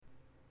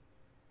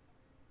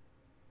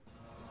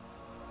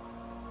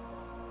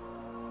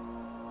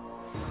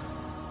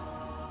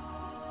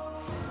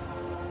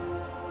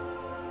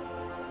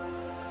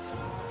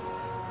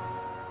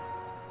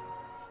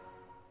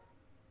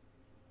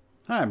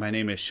Hi, my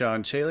name is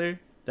Sean Shaler.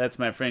 That's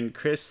my friend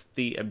Chris,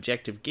 the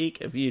Objective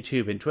Geek of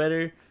YouTube and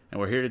Twitter, and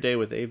we're here today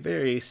with a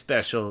very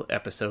special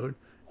episode,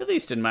 at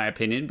least in my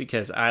opinion,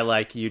 because I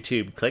like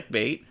YouTube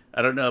clickbait.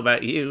 I don't know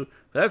about you,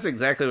 but that's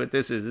exactly what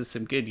this is. It's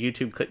some good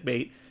YouTube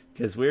clickbait,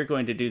 because we're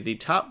going to do the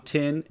top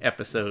 10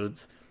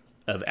 episodes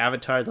of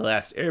Avatar: The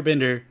Last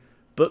Airbender,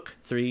 Book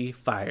 3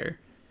 Fire.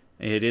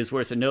 It is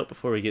worth a note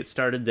before we get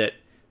started that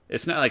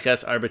it's not like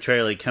us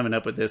arbitrarily coming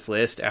up with this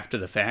list after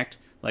the fact.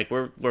 Like,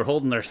 we're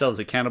holding ourselves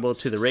accountable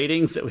to the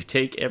ratings that we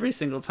take every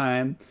single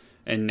time,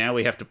 and now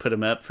we have to put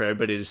them up for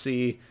everybody to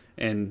see.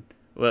 And,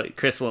 well,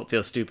 Chris won't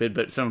feel stupid,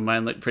 but some of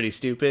mine look pretty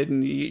stupid,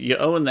 and you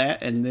own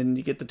that, and then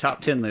you get the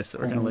top 10 list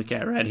that we're going to look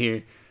at right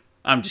here.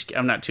 I'm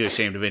not too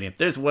ashamed of any of them.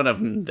 There's one of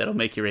them that'll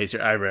make you raise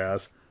your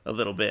eyebrows a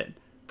little bit.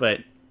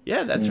 But,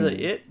 yeah, that's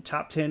really it.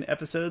 Top 10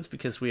 episodes,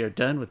 because we are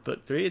done with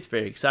Book 3. It's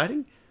very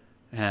exciting.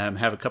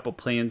 Have a couple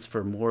plans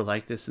for more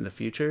like this in the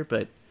future,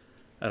 but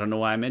I don't know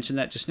why I mentioned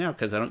that just now,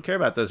 because I don't care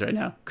about those right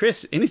now.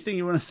 Chris, anything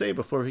you want to say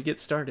before we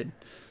get started?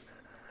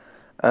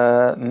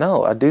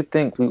 No, I do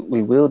think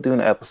we will do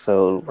an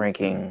episode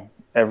ranking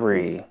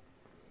every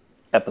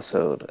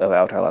episode of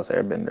Avatar: Last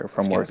Airbender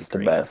from worst to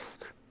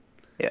best.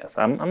 Yes,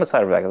 I'm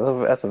excited for that,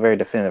 because that's a very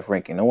definitive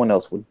ranking. No one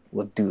else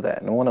would do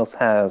that. No one else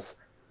has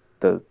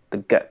the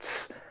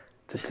guts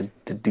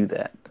to do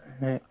that.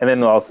 And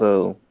then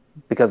also,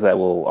 because that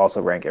will also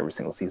rank every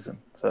single season.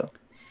 So.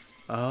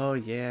 Oh,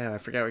 yeah, I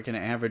forgot we're going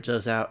to average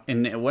those out.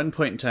 And at one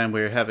point in time, we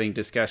were having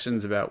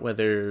discussions about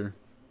whether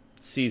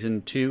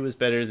Season 2 was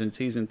better than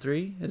Season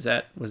 3. Was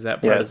that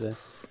part of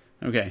this?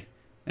 Okay.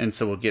 And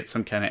so we'll get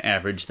some kind of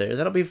average there.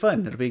 That'll be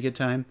fun. It'll be a good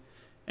time.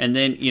 And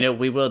then,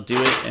 we will do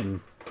it,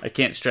 and I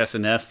can't stress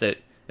enough that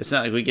it's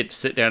not like we get to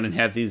sit down and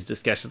have these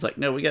discussions like,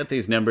 no, we got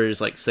these numbers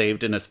like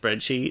saved in a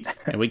spreadsheet,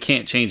 and we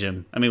can't change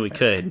them. I mean, we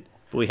could,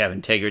 but we have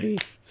integrity,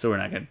 so we're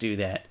not going to do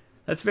that.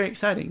 That's very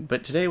exciting.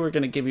 But today we're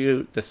going to give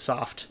you a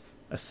soft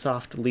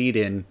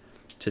lead-in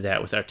to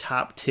that with our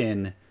top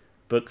 10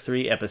 Book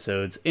 3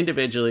 episodes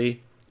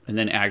individually and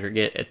then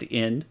aggregate at the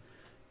end.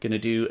 Gonna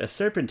do a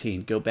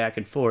serpentine, go back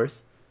and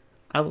forth.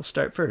 I will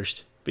start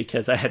first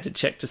because I had to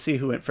check to see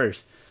who went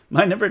first.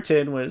 My number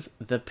 10 was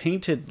The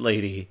Painted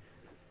Lady.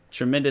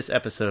 Tremendous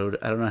episode.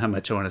 I don't know how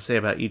much I want to say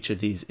about each of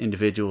these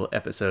individual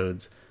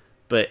episodes,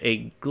 but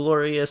a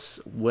glorious,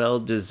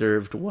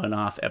 well-deserved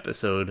one-off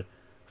episode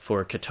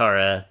for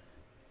Katara.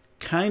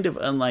 Kind of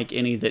unlike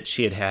any that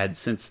she had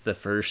since the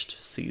first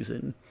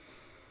season.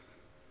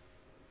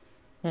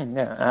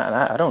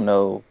 Yeah, I don't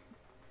know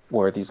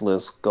where these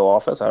lists go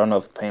off as. I don't know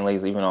if Pain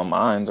Lady's even on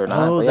mine or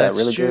not. Oh, but that's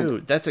really true.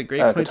 Good, that's a great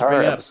point to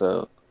bring up.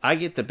 Episode. I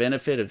get the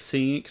benefit of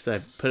seeing it because I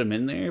put them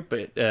in there,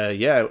 but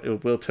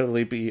it will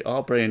totally be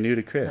all brand new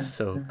to Chris.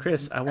 So,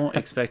 Chris, I won't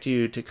expect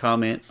you to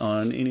comment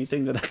on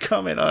anything that I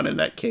comment on in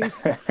that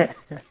case.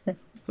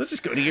 Let's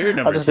just go to your number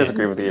 10. I'll just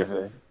disagree with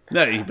you.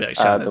 No, you bet,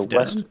 Sean, that's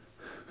dumb.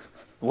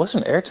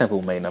 Western Air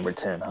Temple made number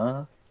 10,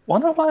 huh?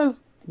 Wonder why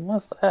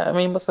must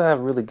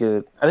have really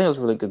good. I think it was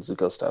really good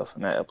Zuko stuff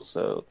in that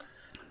episode.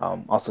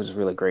 Also, just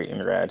really great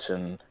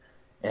interaction,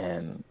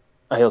 and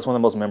it was one of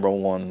the most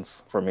memorable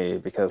ones for me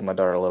because my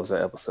daughter loves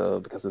that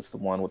episode because it's the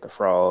one with the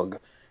frog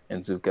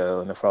and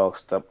Zuko, and the frog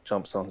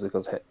jumps on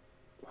Zuko's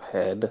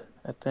head.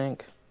 I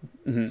think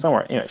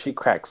somewhere. She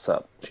cracks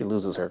up. She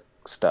loses her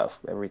stuff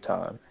every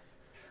time.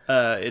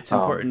 It's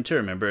important to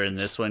remember in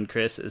this one,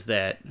 Chris, is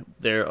that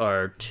there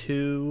are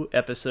 2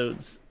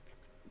 episodes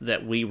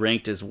that we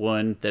ranked as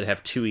one that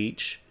have 2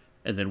 each,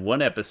 and then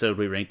one episode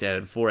we ranked that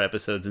had 4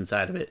 episodes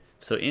inside of it.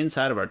 So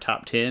inside of our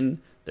top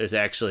 10, there's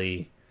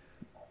actually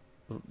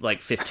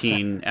like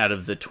 15 out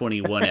of the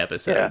 21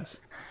 episodes.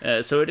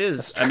 Yeah. So it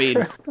is, I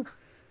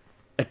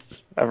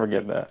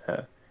forget that.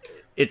 Yeah.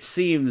 It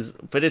seems,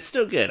 but it's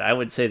still good. I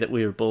would say that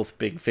we were both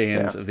big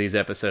fans of these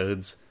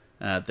episodes.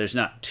 There's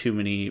not too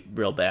many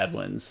real bad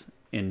ones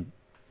in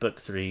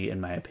Book 3,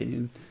 in my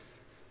opinion.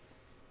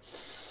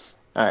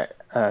 All right,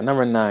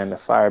 number 9, The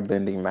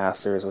Firebending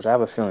Masters, which I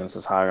have a feeling this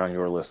is higher on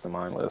your list than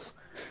mine list.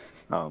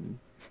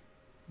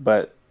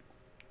 But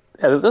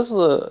yeah, this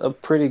was a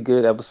pretty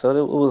good episode.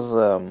 It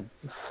was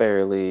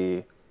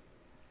fairly.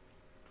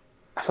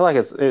 I feel like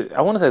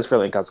I want to say it's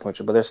fairly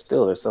inconsequential, but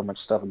there's so much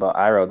stuff about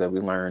Iroh that we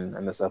learned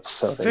in this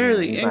episode.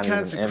 Fairly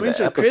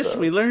inconsequential, Chris.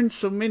 We learned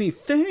so many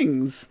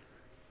things.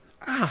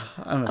 If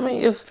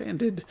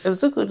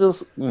Zuko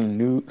just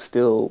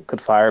still could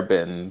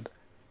firebend,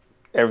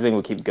 everything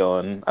would keep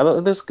going. I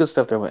thought there's good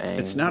stuff there with Aang.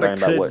 It's not a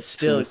could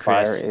still,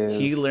 Chris.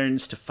 He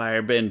learns to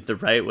firebend the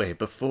right way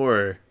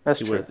before. That's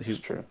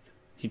true.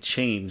 He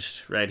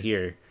changed right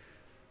here.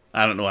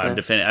 I don't know why I'm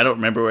defending. I don't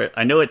remember where.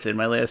 I know it's in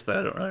my list, but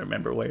I don't really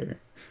remember where.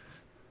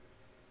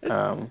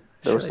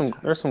 There's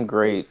some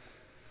great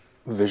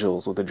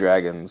visuals with the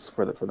dragons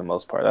for the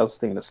most part. That was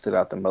the thing that stood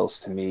out the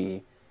most to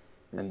me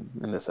in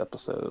this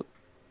episode.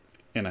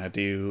 And I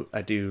do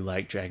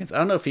like dragons. I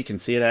don't know if you can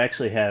see it. I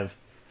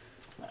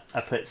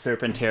put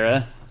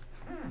Serpentera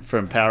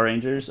from Power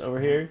Rangers over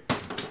here.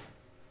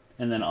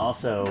 And then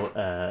also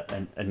a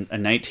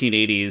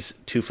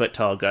 1980s 2-foot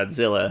tall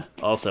Godzilla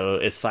also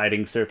is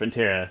fighting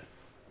Serpentera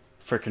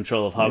for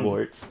control of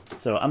Hogwarts.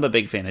 So I'm a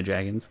big fan of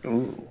dragons.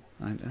 Ooh.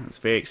 I know, it's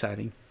very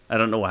exciting. I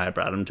don't know why I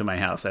brought him to my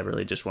house. I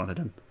really just wanted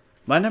him.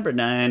 My number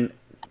 9,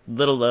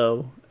 little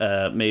low,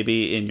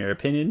 maybe in your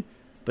opinion,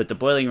 but The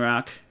Boiling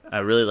Rock. I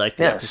really liked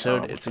the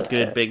episode. It's a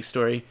good big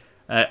story.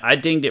 I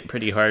dinged it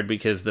pretty hard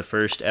because the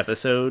first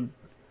episode,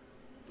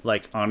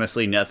 like,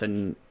 honestly,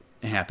 nothing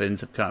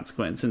happens of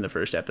consequence in the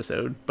first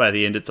episode. By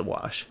the end, it's a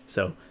wash.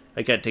 So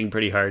I got dinged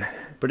pretty hard.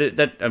 But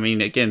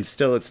again,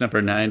 still, it's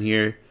number 9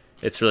 here.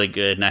 It's really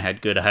good, and I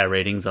had good high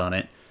ratings on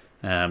it.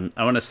 I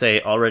want to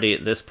say already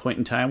at this point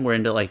in time, we're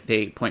into like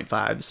the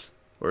 8.5s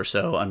or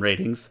so on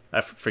ratings.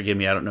 Forgive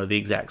me, I don't know the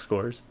exact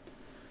scores.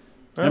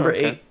 Number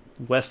 8,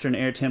 Western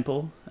Air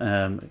Temple.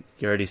 You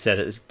already said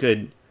it. It's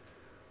good.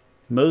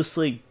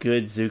 Mostly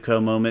good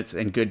Zuko moments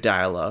and good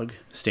dialogue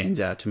stands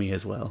out to me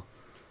as well.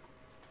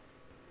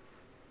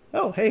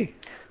 Oh, hey.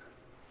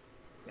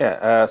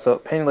 Yeah, so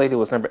Painted Lady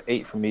was number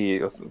 8 for me.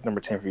 It was number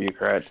 10 for you,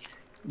 correct?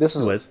 This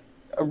was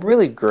a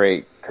really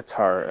great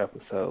Katara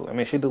episode. I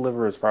mean, she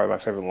delivers probably my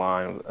favorite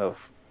line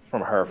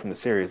from the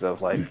series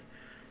of, like,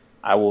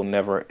 I will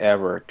never,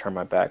 ever turn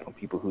my back on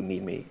people who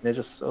need me. And it's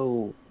just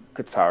so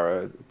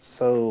Katara. It's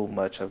so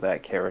much of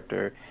that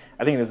character.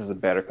 I think this is a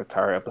better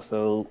Katara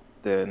episode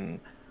than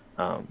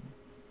the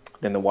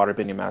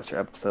Waterbending Master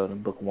episode in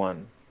Book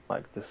 1.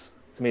 Like, this,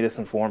 to me, this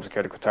informs the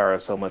character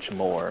Katara so much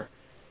more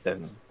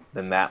than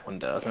that one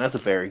does. And that's a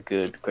very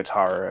good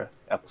Katara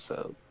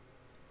episode.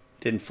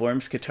 It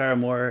informs Katara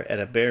more. At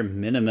a bare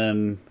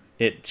minimum,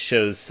 it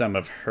shows some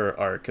of her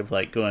arc of,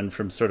 like, going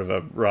from sort of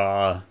a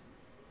raw,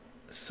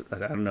 I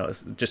don't know,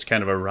 just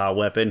kind of a raw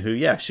weapon who,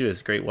 yeah, she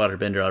was a great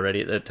waterbender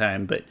already at that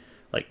time, but,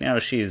 like, now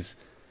she's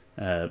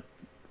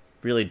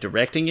really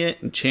directing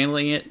it and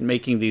channeling it and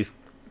making these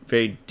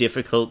very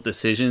difficult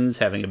decisions,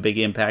 having a big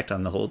impact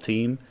on the whole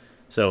team.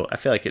 So I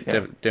feel like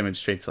it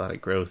demonstrates a lot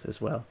of growth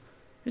as well.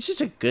 It's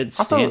just a good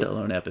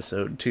standalone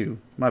episode, too.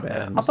 My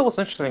bad. Yeah. Also, what's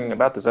interesting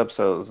about this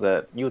episode is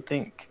that you would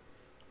think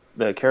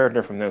the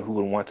character from there who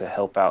would want to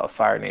help out a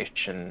Fire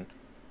Nation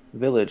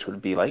village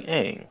would be like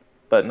Aang.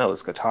 But no,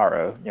 it's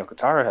Katara. You know,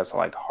 Katara has,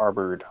 like,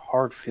 harbored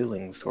hard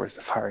feelings towards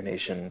the Fire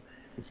Nation,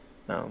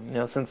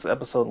 since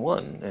episode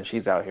 1, and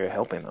she's out here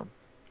helping them.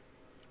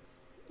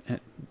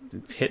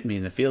 It's hitting me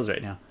in the feels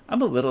right now.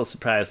 I'm a little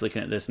surprised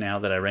looking at this now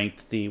that I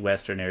ranked the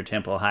Western Air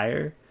Temple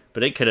higher,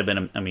 but it could have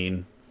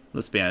been,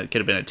 let's be honest, it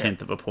could have been a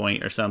 10th of a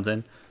point or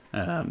something.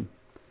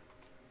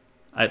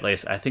 At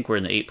least I think we're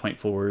in the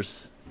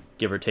 8.4s,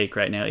 give or take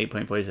right now.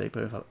 8.4s,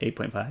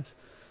 8.5s.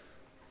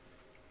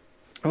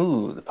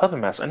 Ooh, the Puppet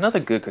Master. Another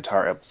good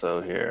Katara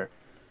episode here.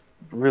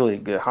 Really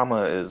good.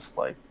 Hama is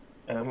like,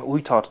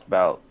 we talked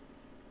about,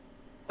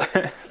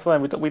 it's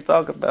funny, we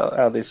talk about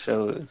how this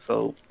show is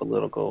so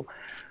political.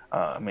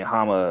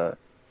 Hama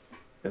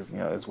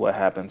is what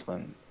happens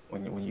when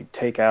you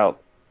take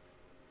out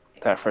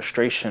that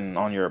frustration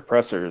on your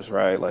oppressors,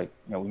 right? Like,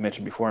 we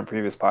mentioned before in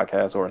previous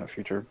podcasts or in a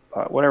future,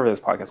 whatever this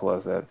podcast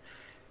was, that,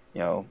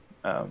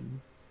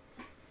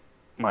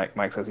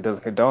 Mike says he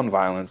doesn't condone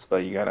violence,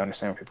 but you got to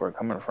understand where people are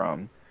coming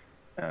from.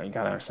 You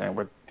got to understand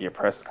where the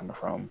oppressed is coming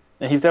from.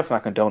 And he's definitely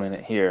not condoning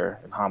it here.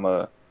 And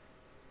Hama,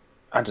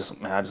 I just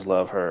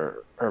love her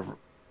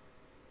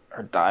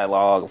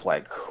dialogue of,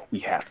 like, we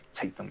have to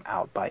take them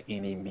out by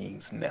any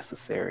means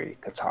necessary,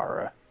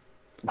 Katara.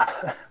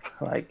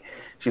 Like,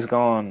 she's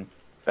gone.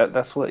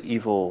 That's what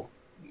evil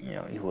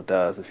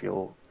does if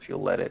you'll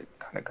let it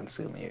kind of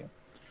consume you.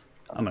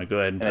 I'm gonna go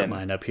ahead and put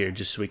mine up here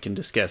just so we can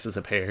discuss as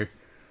a pair.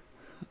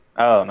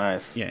 Oh,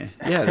 nice. Yeah.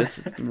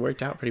 This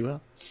worked out pretty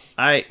well.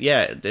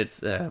 It's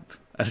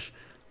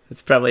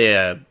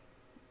probably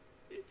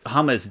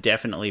Hama's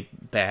definitely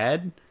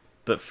bad,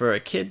 but for a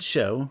kid's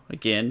show,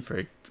 again,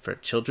 for a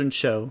children's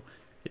show,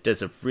 it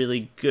does a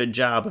really good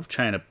job of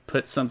trying to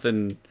put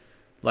something,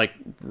 like,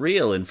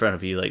 real in front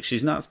of you. Like,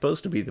 she's not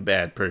supposed to be the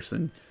bad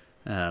person.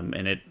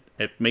 And it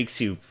makes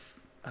you,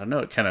 I don't know,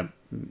 it kind of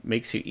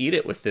makes you eat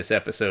it with this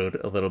episode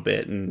a little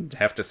bit and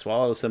have to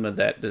swallow some of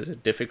the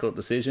difficult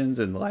decisions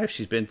and the life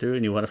she's been through,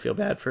 and you want to feel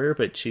bad for her,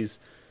 but she's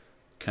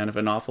kind of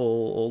an awful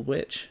old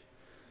witch.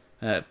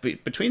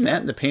 Between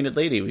that and the Painted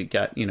Lady, we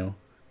got,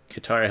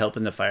 Katara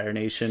helping the Fire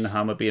Nation,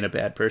 Hama being a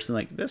bad person.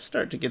 Like, let's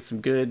start to get some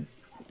good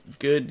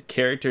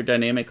character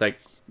dynamic, like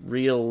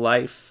real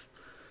life,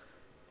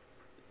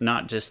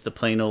 not just the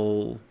plain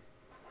old.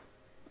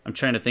 I'm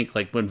trying to think,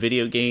 like, when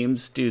video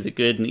games do the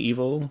good and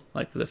evil,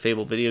 like the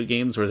Fable video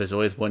games, where there's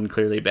always one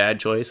clearly bad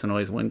choice and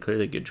always one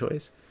clearly good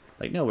choice.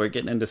 Like, no, we're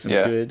getting into some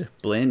good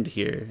blend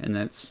here, and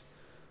that's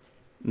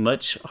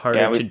much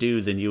harder to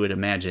do than you would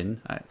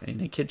imagine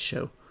in a kid's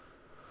show.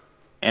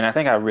 And I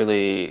think I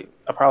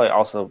probably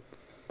also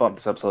bumped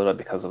this episode up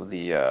because of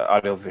the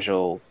audio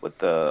visual with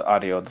the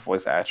audio of the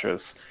voice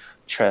actress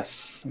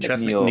Tress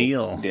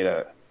MacNeille.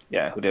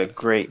 Who did a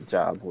great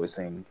job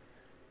voicing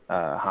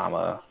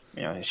Hama.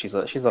 She's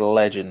a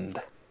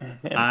legend in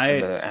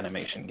the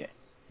animation game.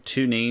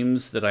 2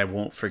 names that I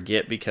won't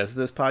forget because of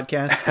this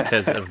podcast,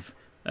 because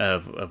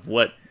of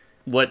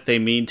what they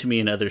mean to me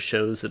in other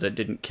shows that I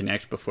didn't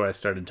connect before I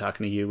started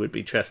talking to you, would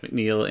be Tress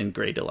MacNeille and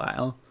Grey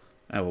DeLisle.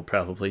 I will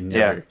probably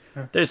never.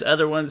 Yeah. There's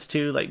other ones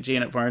too, like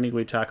Janet Varney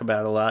we talk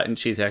about a lot, and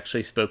she's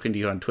actually spoken to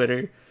you on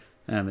Twitter,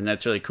 and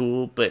that's really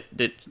cool, but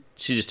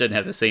she just doesn't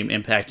have the same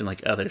impact on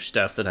like other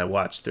stuff that I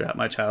watched throughout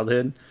my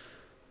childhood.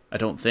 I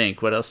don't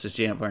think. What else does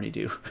Janet Varney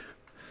do?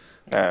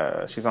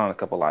 She's on a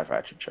couple live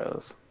action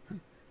shows.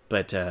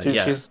 But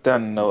she's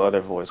done no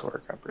other voice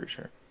work, I'm pretty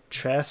sure.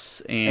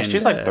 Tress and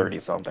she's like 30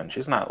 something.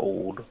 She's not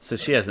old. So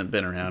she hasn't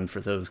been around for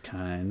those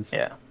kinds.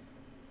 Yeah.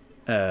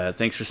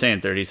 Thanks for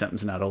saying 30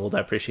 something's not old. I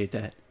appreciate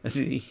that.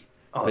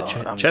 But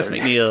Tress 30.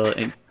 MacNeille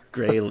and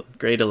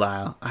Gray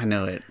Delisle, I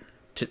know it.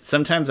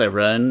 Sometimes I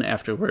run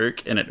after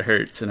work and it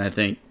hurts, and I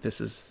think this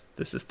is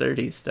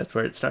 30s. That's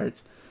where it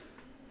starts.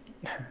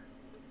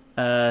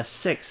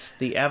 6,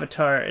 the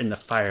Avatar and the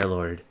Fire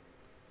Lord.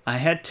 I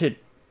had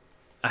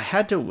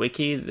to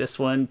wiki this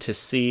one to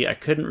see. I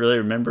couldn't really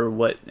remember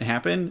what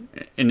happened,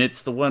 and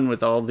it's the one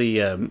with all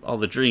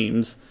the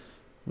dreams,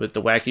 with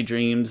the wacky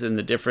dreams and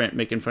the different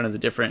making fun of the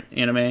different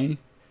anime.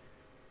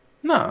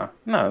 No.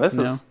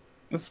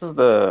 This is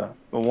the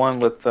one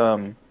with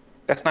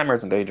that's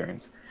Nightmares and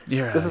Daydreams.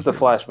 Yeah. This is the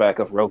flashback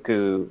of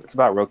Roku. It's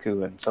about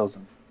Roku and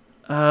Sozin.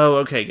 Oh,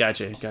 okay,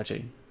 gotcha.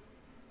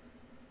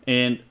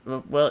 And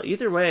well,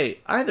 either way,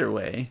 I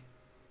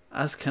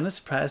was kind of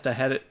surprised I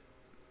had it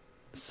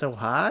so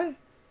high.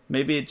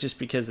 Maybe it's just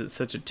because it's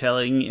such a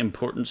telling,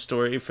 important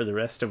story for the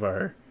rest of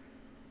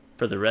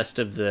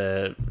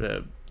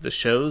the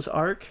show's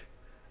arc.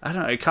 I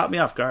don't know. It caught me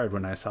off guard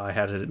when I saw I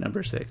had it at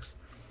number 6.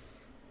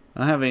 I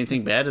don't have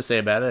anything bad to say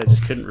about it. I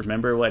just couldn't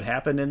remember what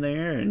happened in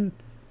there, and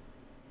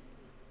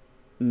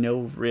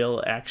no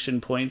real action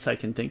points I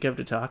can think of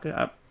to talk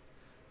about.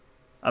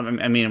 I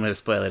mean, I'm going to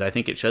spoil it. I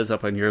think it shows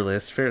up on your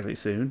list fairly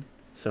soon,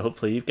 so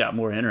hopefully you've got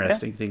more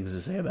interesting things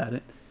to say about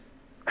it.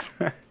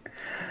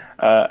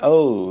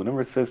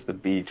 Number 6, The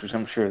Beach, which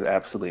I'm sure is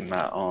absolutely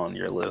not on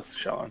your list,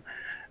 Sean.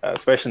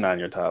 Especially not in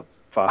your top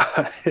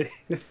 5.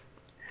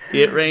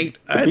 It ranked.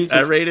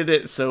 I rated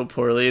it so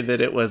poorly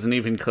that it wasn't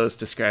even close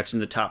to scratching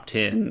the top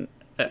 10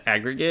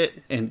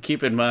 aggregate. And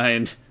keep in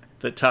mind,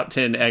 the top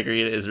 10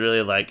 aggregate is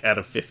really like out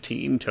of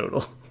 15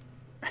 total.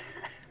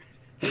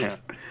 Yeah.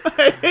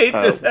 I hate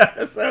this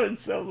episode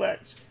so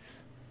much.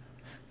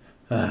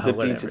 The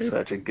Beach is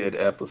such a good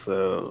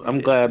episode. I'm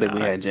glad that we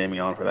had Jamie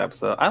on for that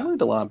episode. I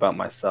learned a lot about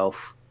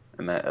myself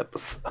in that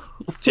episode.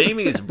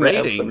 Jamie's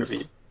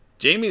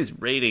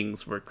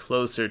ratings were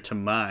closer to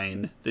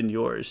mine than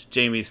yours.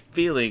 Jamie's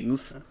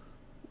feelings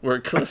were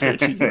closer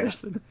to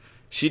yours.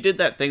 She did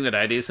that thing that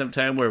I do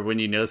sometime where when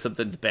you know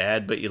something's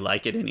bad, but you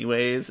like it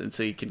anyways, and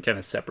so you can kind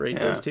of separate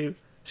those two.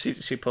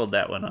 She pulled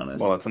that one on us.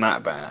 Well, it's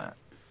not bad.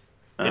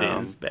 It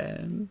is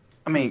bad.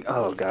 I mean,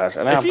 oh gosh.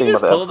 I don't think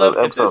about the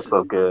episode's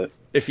so good.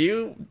 If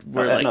you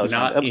were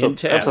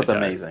into Avatar,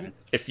 amazing.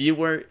 If you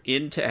were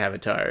into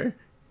Avatar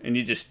and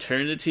you just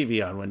turn the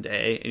TV on one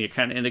day and you're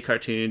kind of into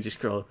cartoons, you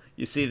scroll,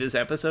 you see this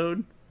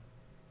episode,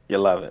 you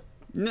love it.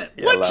 You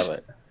love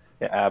it.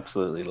 You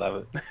absolutely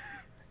love it.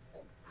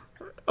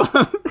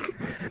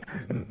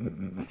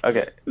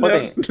 Okay,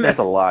 there's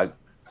a lot.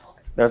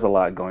 There's a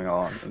lot going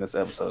on in this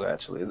episode.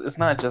 Actually, it's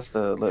not just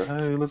a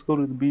hey, let's go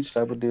to the beach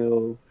type of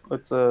deal.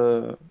 Let's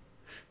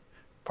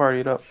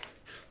party it up.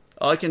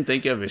 All I can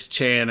think of is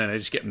Chan, and I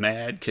just get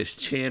mad because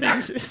Chan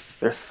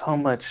exists. There's so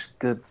much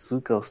good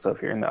Zuko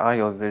stuff here in the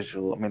audio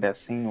visual. I mean, that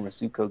scene where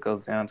Zuko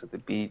goes down to the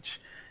beach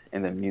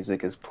and the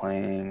music is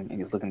playing, and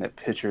he's looking at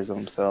pictures of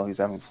himself. He's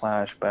having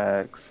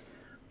flashbacks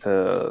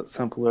to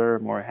simpler,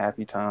 more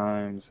happy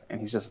times, and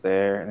he's just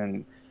there. And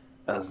then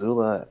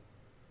Azula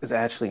is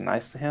actually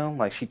nice to him.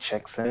 Like, she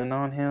checks in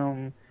on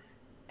him.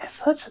 It's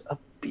such a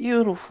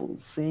beautiful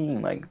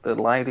scene. Like, the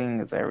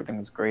lighting everything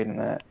is great in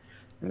that.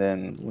 And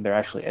then when they're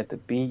actually at the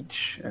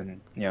beach,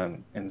 and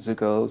and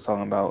Zuko's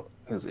talking about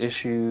his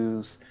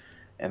issues,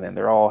 and then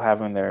they're all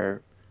having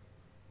their.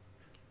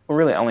 Well,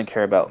 really, I only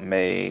care about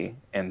May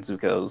and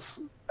Zuko's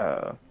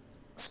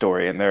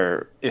story and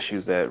their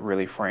issues that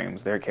really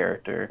frames their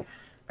character.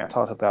 And I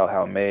talked about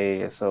how May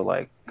is so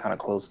kind of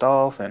closed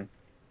off, and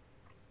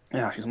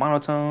she's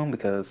monotone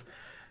because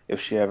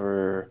if she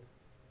ever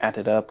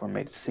acted up or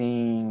made a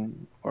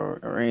scene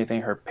or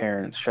anything, her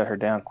parents shut her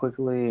down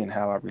quickly, and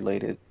how I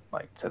related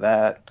to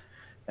that.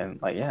 And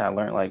I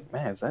learned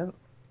man,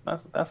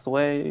 that's the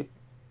way.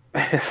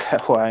 Is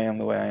that why I am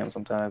the way I am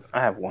sometimes?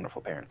 I have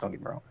wonderful parents, don't get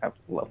me wrong. I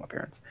love my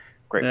parents.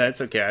 Great. Yeah, it's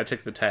okay. I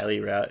took the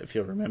Tylee route, if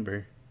you'll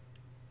remember.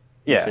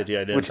 Yeah. You said you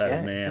identified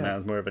with me, and I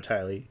was more of a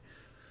Tylee.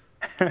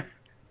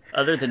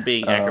 Other than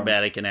being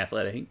acrobatic and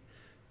athletic,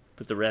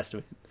 but the rest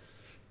of it.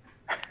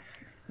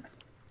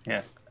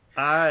 Yeah.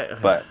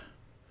 But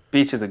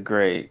Beach is a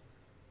great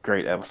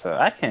episode.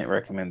 I can't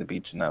recommend The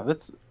Beach enough.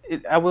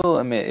 I will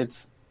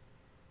admit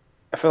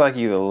I feel like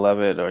you either love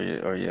it or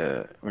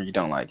you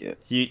don't like it.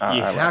 You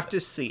have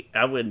to see.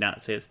 I would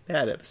not say it's a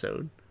bad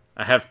episode.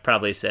 I have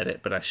probably said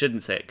it, but I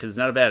shouldn't say it because it's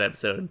not a bad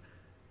episode.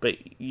 But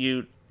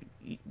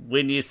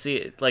when you see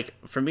it,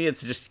 for me,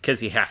 it's just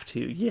because you have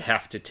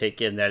to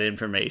take in that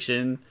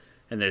information,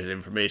 and there's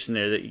information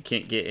there that you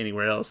can't get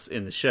anywhere else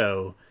in the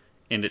show,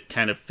 and it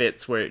kind of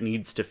fits where it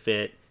needs to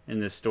fit in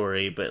this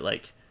story, but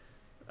like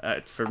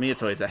for me,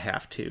 it's always a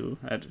have to.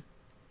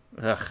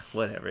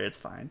 Whatever, it's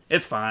fine.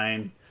 It's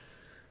fine.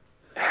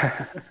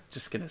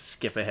 Just gonna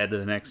skip ahead to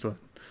the next one.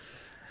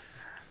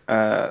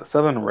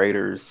 Southern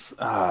Raiders.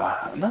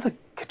 Another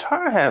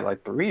Katara had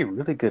like 3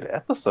 really good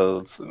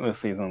episodes this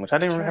season, which I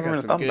haven't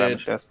really thought about.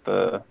 It's just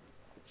the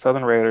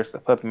Southern Raiders, the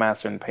Puppet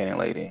Master, and Painted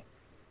Lady.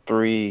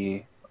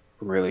 3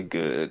 really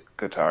good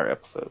Katara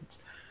episodes.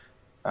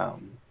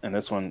 And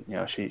this one, you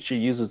know, she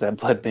uses that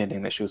blood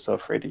bending that she was so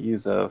afraid to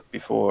use of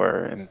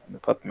before in the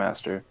Puppet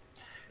Master.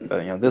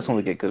 But you know, this one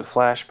we get good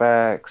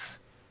flashbacks.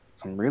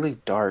 Some really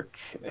dark,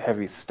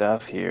 heavy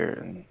stuff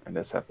here in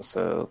this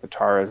episode.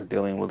 Katara is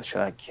dealing with,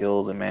 should I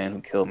kill the man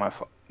who killed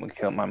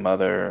my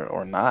mother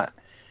or not?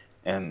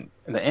 And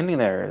the ending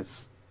there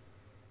it's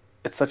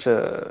such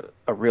a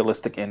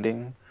realistic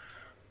ending,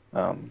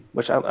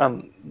 which I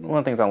one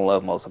of the things I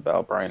love most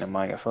about Brian and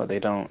Mike. I feel like they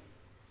don't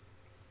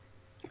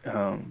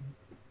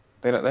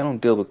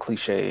deal with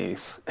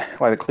cliches.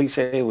 Like the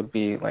cliche would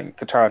be like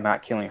Katara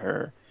not killing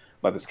her,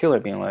 but this killer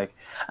being like,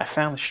 I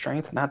found the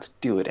strength not to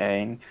do it,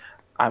 Aang.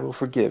 I will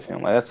forgive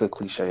him. Like, that's a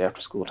cliche after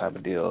school type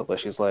of deal. But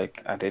she's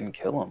like, I didn't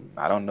kill him.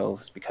 I don't know if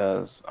it's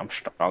because I'm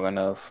strong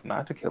enough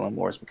not to kill him,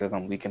 or it's because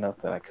I'm weak enough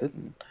that I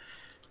couldn't.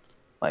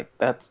 Like,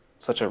 that's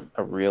such a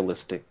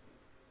realistic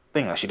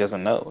thing. Like, she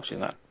doesn't know. She's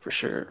not for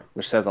sure,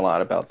 which says a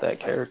lot about that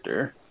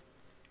character.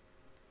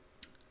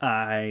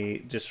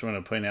 I just want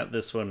to point out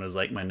this one was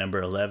like my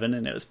number 11,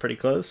 and it was pretty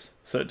close.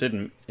 So it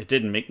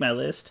didn't make my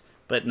list,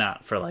 but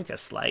not for like a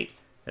slight.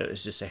 It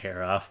was just a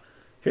hair off.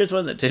 Here's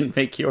one that didn't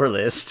make your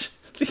list.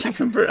 The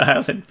Ember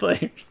Island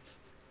Players.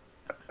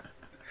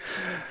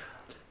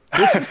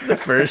 This is the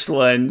first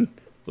one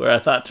where I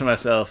thought to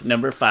myself,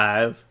 number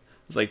 5.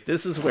 It's like,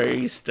 this is where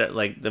you start,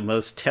 like, the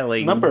most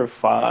telling number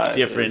 5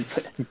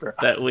 difference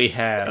that we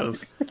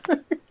have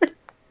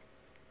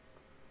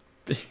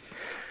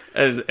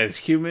as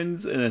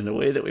humans and in the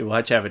way that we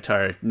watch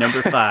Avatar.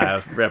 Number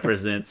 5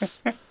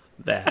 represents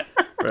that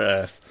for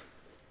us.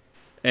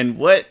 And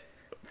what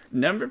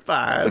number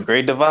 5? It's a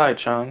great divide,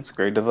 Sean. It's a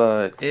great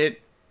divide.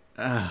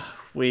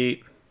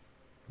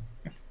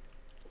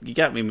 You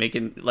got me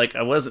making, like,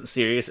 I wasn't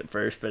serious at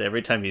first, but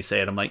every time you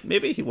say it, I'm like,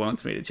 maybe he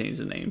wants me to change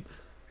the name.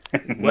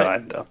 No, I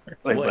don't.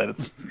 But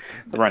it's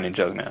a running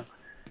joke now.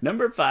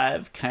 Number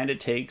 5 kind of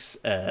takes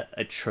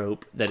a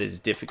trope that is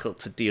difficult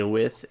to deal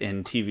with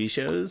in TV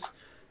shows,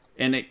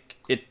 and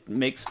it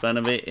makes fun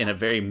of it in a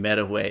very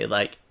meta way,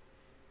 like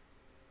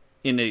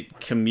in a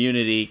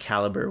community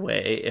caliber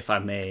way, if I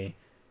may.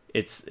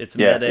 It's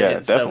meta,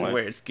 it's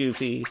self-aware, it's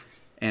goofy,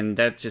 and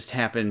that just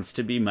happens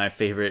to be my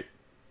favorite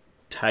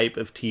type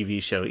of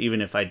TV show,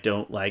 even if I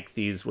don't like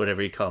these,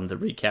 whatever you call them, the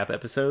recap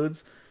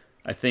episodes.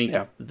 I think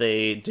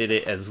they did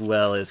it as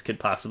well as could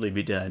possibly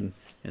be done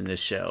in this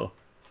show.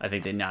 I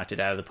think they knocked it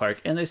out of the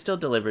park, and they still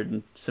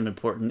delivered some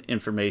important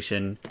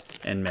information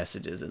and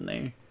messages in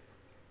there.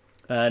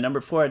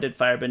 Number 4, I did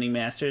Firebending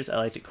Masters. I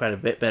liked it quite a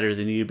bit better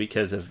than you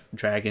because of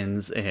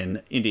dragons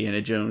and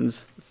Indiana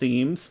Jones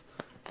themes.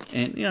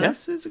 And, you know,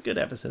 this is a good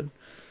episode.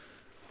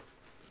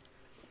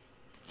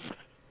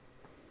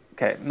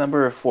 Okay,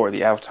 number 4,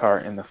 the Avatar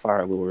and the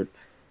Fire Lord.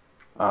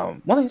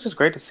 One thing, it's just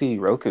great to see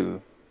Roku,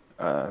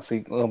 see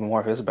a little bit more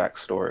of his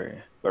backstory.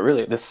 But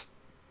really, this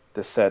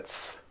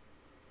sets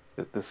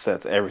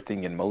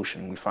everything in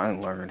motion. We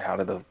finally learned how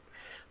did the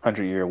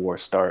 100-Year War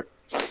start.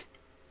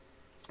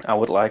 I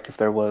would like if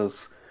there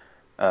was,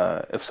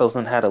 if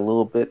Sozin had a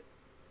little bit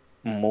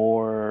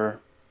more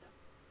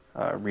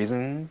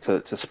reason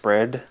to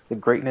spread the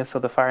greatness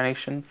of the Fire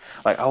Nation.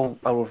 Like, I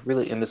would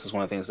really, and this is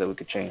one of the things that we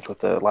could change with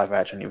the live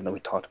action, even though we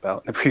talked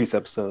about in the previous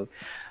episode.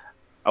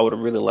 I would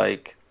really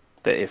like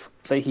that if,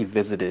 say, he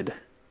visited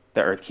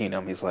the Earth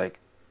Kingdom, he's like,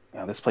 you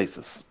know, this place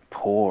is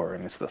poor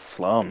and it's the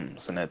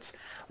slums, and it's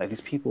like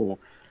these people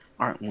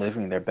aren't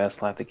living their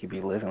best life they could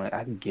be living. Like,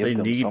 I can give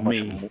them so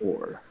much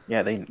more.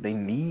 Yeah, they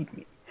need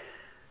me.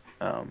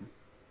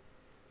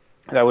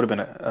 That would have been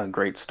a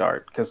great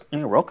start, because, you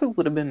know, Roku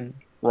would have been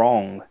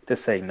wrong to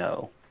say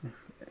no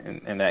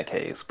in that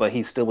case, but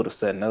he still would have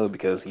said no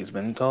because he's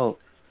been told,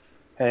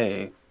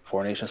 hey,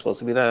 4 nations supposed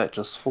to be that,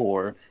 just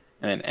 4.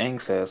 And then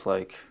Aang says,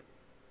 like,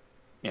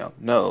 you know,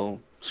 no,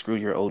 screw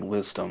your old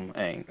wisdom,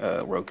 Aang,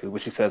 Roku,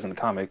 which he says in the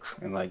comics,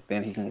 and like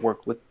then he can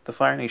work with the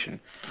Fire Nation.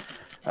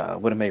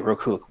 Would have made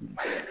Roku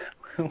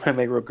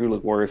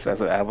look worse as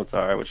an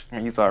avatar, which, I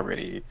mean, he's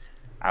already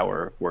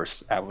our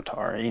worst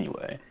avatar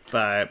anyway.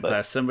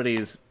 By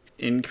somebody's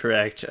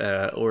incorrect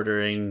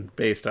ordering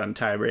based on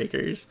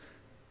tiebreakers.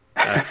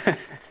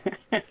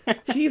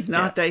 He's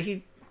not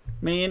that.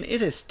 Man,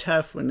 it is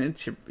tough when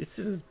it's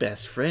his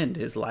best friend,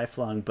 his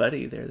lifelong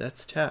buddy there.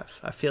 That's tough.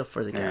 I feel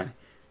for the guy.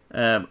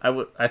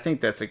 I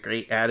think that's a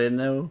great add-in,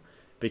 though,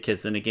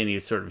 because then again, you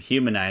sort of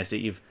humanized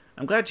it.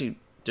 I'm glad you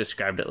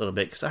described it a little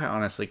bit, because I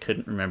honestly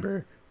couldn't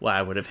remember why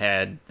I would have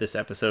had this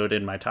episode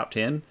in my top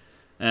 10.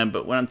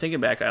 But when I'm thinking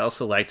back, I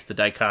also liked the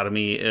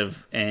dichotomy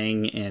of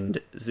Aang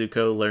and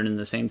Zuko learning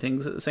the same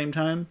things at the same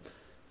time.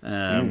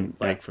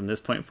 Like, from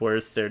this point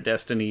forth, their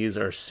destinies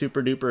are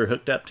super duper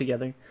hooked up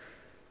together.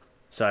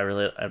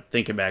 So I'm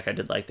thinking back, I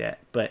did like that.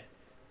 But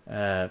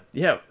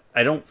yeah,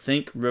 I don't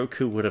think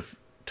Roku would have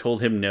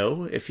told him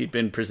no if he'd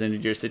been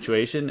presented your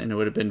situation, and it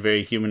would have been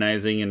very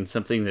humanizing and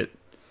something that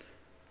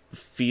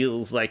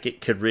feels like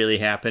it could really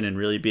happen and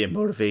really be a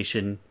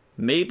motivation.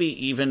 Maybe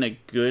even a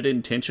good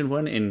intention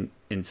one. In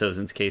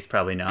Sozin's case,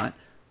 probably not.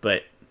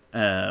 But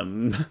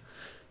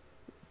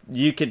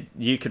you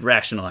could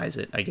rationalize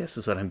it, I guess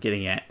is what I'm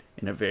getting at,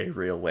 in a very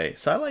real way.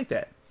 So I like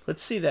that.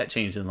 Let's see that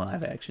change in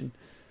live action.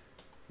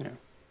 Yeah.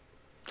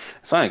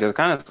 It's funny because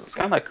it's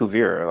kind of like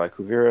Kuvira. Like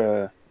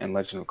Kuvira in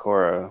Legend of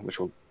Korra, which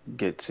we'll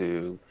get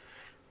to.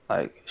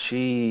 Like,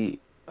 the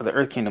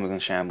Earth Kingdom is in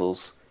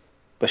shambles,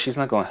 but she's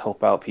not going to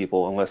help out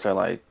people unless they're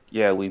like,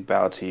 yeah, we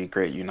bow to you,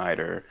 great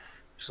uniter.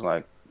 She's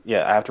like,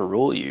 yeah, I have to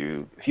rule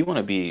you. If you want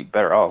to be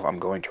better off, I'm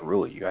going to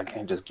rule you. I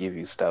can't just give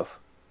you stuff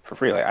for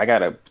free. Like, I got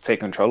to take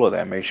control of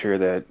that, make sure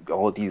that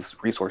all of these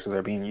resources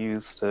are being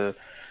used to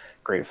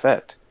great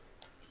effect.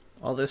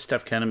 All this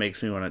stuff kind of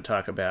makes me want to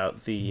talk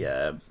about the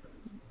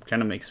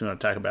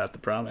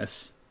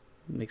promise.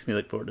 It makes me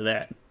look forward to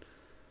that.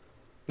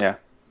 Yeah.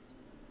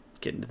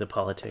 Get into the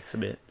politics a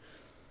bit.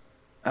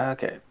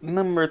 Okay,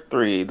 number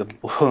 3, the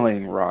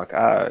boiling rock.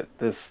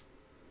 This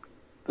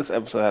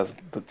episode has,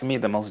 to me,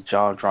 the most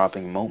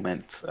jaw-dropping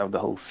moment of the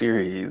whole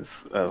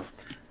series. Of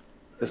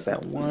just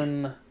that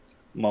one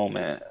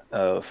moment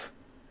of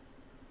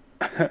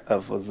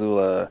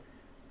Azula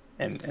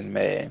and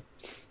May,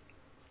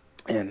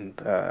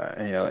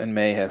 and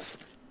May has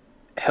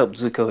helped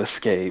Zuko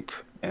escape,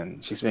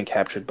 and she's been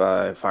captured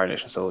by Fire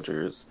Nation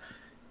soldiers,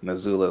 and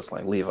Azula's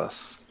like, leave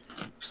us.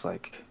 She's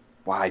like,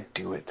 why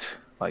do it?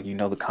 Like, you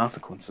know the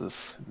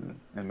consequences.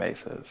 And May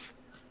says,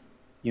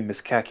 you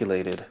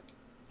miscalculated.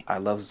 I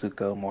love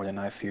Zuko more than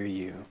I fear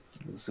you.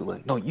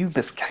 Azula, no, you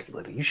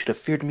miscalculated. You should have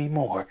feared me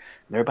more.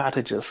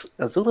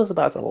 Azula's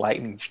about to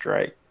lightning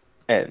strike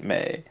at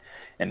May.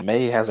 And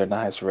May has her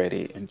knives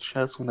ready. And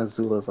just when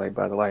Azula's like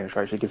by the lightning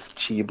strike, she gets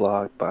chi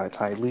blocked by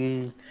Ty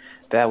Lee.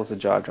 That was a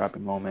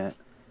jaw-dropping moment.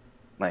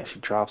 Like, she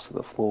drops to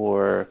the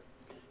floor.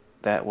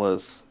 That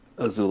was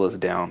Azula's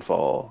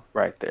downfall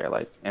right there.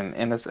 Like,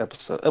 and this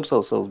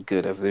episode's so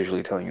good at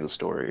visually telling you the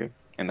story.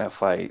 And that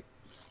fight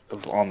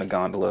on the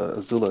gondola,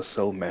 Azula's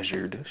so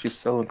measured. She's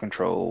so in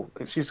control.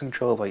 She's in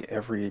control of like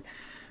every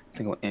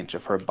single inch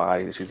of her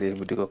body, that she's able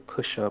to do a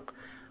push-up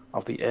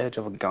off the edge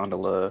of a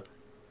gondola,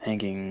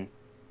 hanging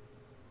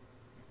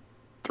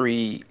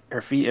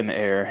her feet in the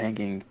air,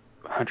 hanging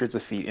hundreds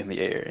of feet in the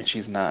air, and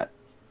she's not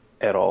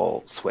at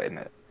all sweating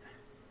it.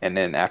 And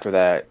then after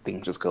that,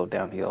 things just go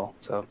downhill.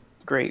 So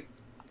great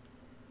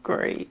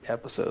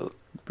episode.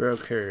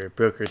 Broke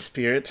her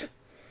spirit,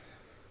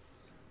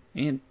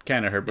 and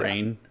kind of her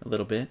brain a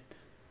little bit.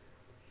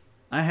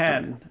 I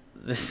had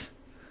this.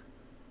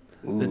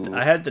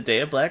 I had The Day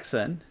of Black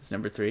Sun. It's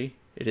number 3.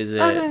 It is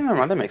never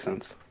mind. That makes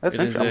sense. That's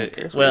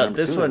interesting. Well,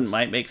 this one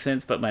might make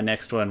sense, but my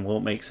next one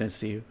won't make sense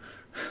to you.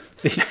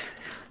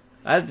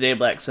 I had The Day of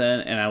Black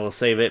Sun, and I will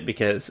save it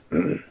because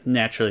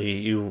naturally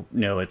you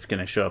know it's going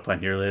to show up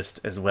on your list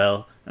as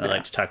well. And I'd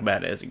like to talk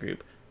about it as a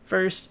group.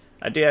 First,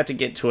 I do have to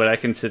get to what I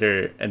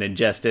consider an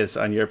injustice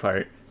on your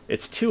part.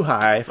 It's too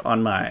high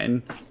on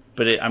mine,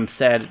 but I'm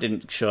sad it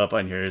didn't show up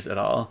on yours at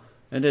all.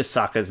 It is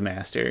Sokka's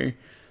Master.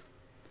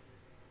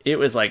 It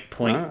was like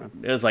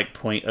It was like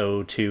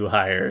 0.02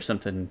 higher or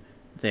something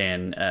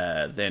than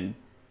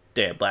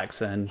Day of Black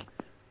Sun.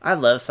 I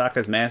love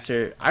Sokka's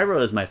Master.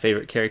 Iroh is my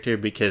favorite character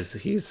because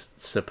he's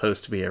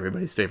supposed to be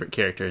everybody's favorite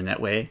character in that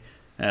way.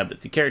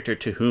 But the character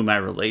to whom I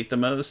relate the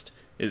most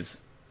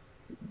is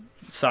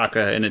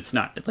Sokka, and it's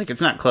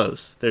not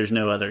close. There's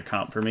no other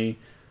comp for me.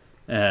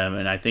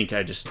 And I think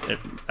I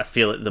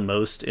feel it the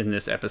most in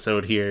this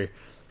episode here.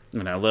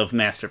 And I love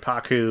Master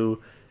Pakku,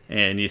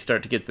 and you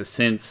start to get the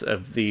sense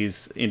of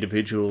these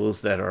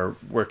individuals that are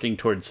working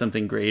towards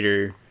something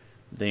greater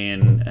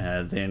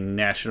than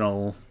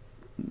national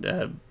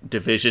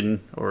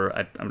division, or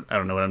I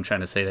don't know what I'm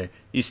trying to say there.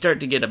 You start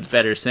to get a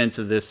better sense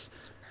of this,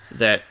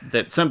 that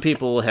some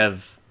people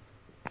have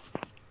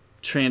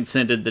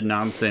transcended the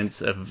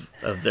nonsense of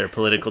their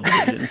political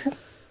divisions.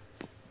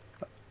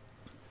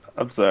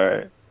 I'm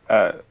sorry.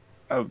 I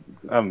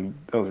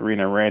was reading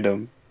a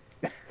random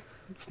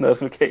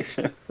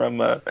notification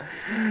from a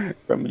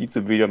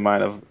YouTube video of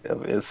mine of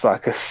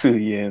Sokka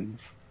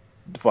Suyin's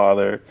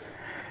father,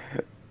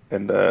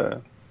 and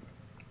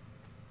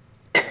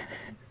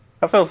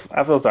I feel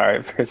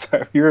sorry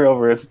for you were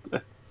over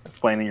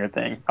explaining your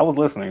thing. I was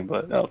listening,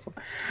 but also,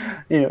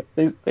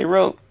 they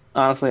wrote,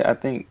 honestly, I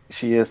think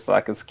she is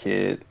Sokka's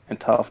kid, and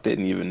Toph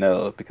didn't even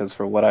know, because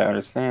for what I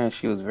understand,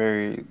 she was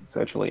very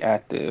sexually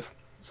active.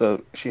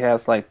 So she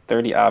has like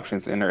 30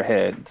 options in her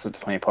head. This is the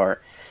funny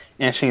part.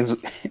 And she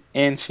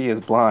is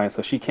blind,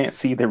 so she can't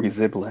see the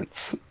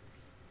resemblance.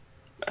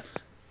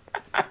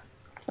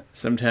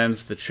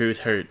 Sometimes the truth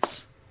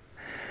hurts.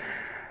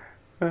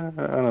 I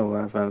don't know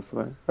why I found this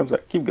way. I'm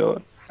sorry, keep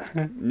going.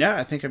 No,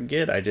 I think I'm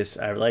good. I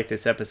like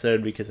this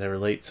episode because I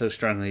relate so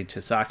strongly to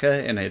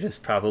Sokka, and it is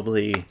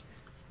probably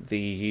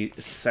the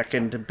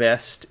second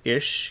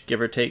best-ish,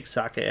 give or take,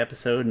 Sokka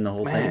episode in the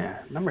whole thing.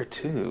 Number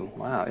 2.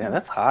 Wow, yeah,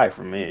 that's high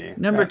for me.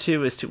 Number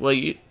 2 is too... Well,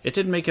 it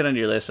didn't make it on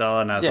your list at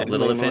all, and I was a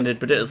little offended,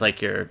 but it was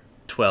like your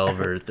 12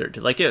 or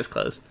 13. Like, it was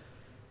close.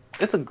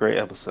 It's a great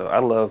episode. I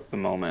love the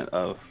moment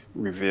of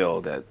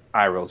reveal that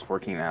Iroh's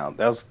working out.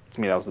 That was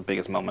the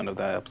biggest moment of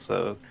that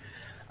episode.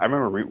 I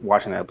remember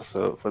watching that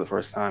episode for the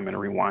first time and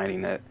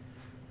rewinding it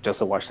just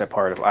to watch that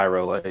part of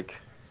Iroh, like,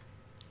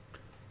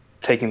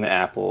 taking the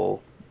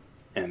apple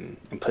and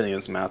putting it in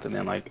his mouth and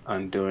then, like,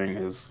 undoing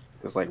his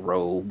like,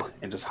 robe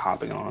and just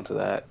hopping onto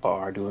that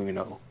bar, doing,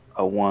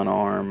 a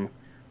one-arm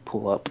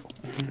pull-up.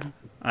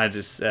 I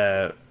just,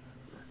 anytime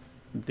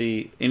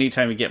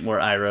you get more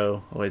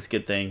Iroh, always a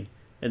good thing.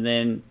 And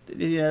then,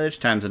 there's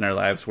times in our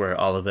lives where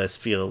all of us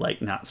feel,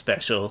 like, not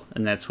special,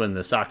 and that's when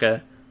the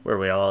Sokka, where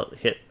we all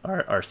hit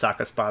our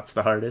Sokka spots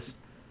the hardest.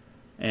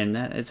 And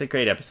it's a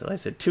great episode. Like I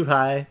said, too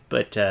high,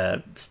 but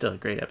still a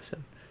great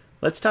episode.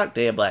 Let's talk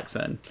Day of Black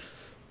Sun.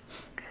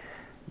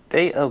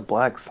 Day of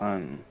Black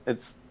Sun.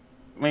 It's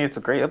a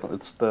great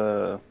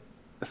episode.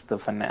 It's the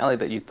finale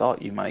that you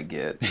thought you might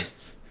get.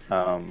 It's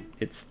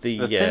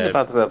the thing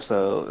about this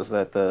episode is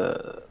that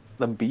the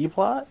B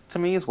plot to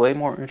me is way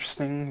more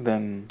interesting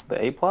than the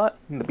A plot.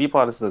 The B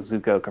plot is the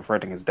Zuko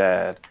confronting his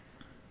dad,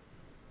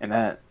 and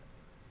that.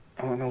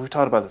 I mean, we've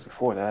talked about this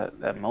before.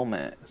 That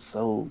moment is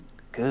so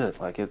good.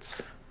 Like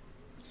it's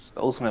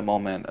the ultimate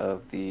moment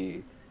of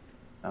the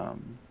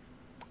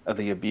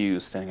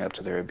abused standing up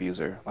to their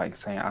abuser, like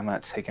saying, "I'm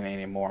not taking it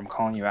anymore. I'm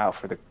calling you out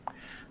for the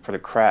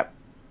crap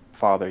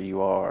father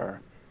you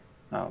are."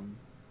 And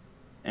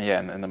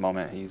yeah, in the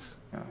moment he's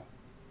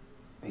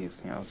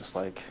just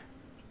like,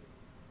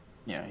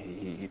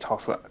 he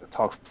talks to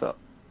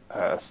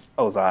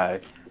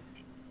Ozai,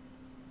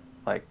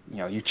 like,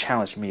 you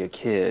challenged me, a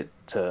kid,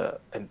 to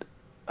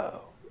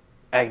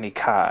Agni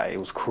Kai. It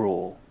was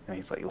cruel. And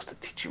he's like, it was to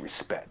teach you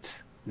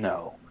respect.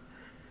 No.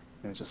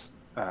 And it's just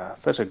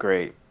such a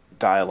great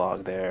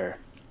dialogue there.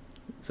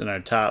 It's in our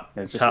top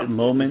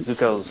moments.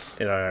 Zuko's,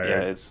 in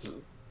our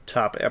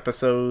top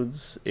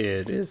episodes.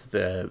 It is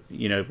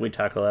we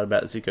talk a lot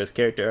about Zuko's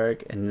character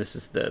arc, and this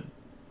is the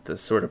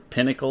sort of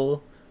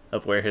pinnacle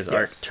of where his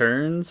arc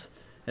turns.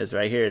 Is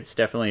right here. It's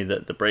definitely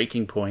the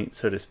breaking point,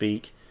 so to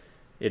speak.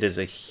 It is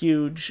a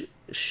huge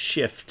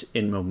shift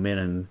in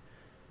momentum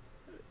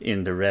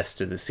in the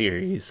rest of the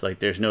series. Like,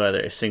 there's no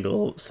other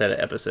single set of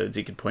episodes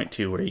you could point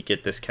to where you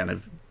get this kind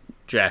of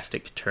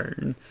drastic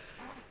turn.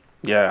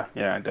 Yeah,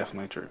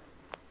 definitely true.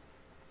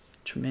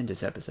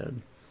 Tremendous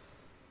episode.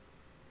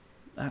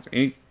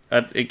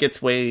 It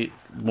gets way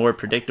more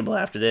predictable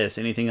after this.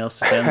 Anything else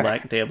to say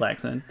on Day of Black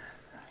Sun?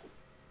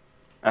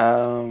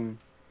 I mean,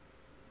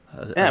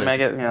 I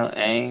get,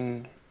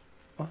 Aang.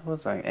 What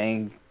was like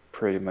Aang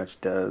pretty much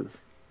does.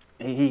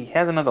 He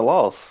has another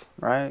loss,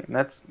 right? And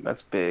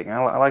that's big. And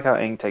I like how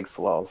Aang takes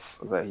the loss.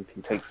 Is that he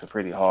takes it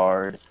pretty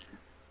hard.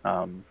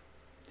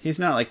 He's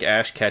not like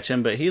Ash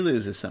Ketchum, but he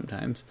loses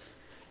sometimes.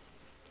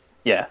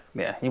 Yeah.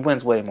 He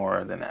wins way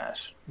more than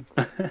Ash.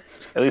 At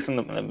least in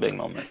the big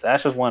moments.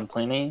 Ash has won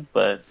plenty,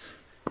 but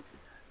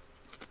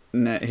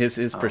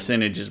his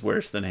percentage is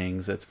worse than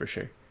Aang's. That's for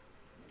sure.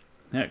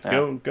 Yeah,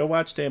 go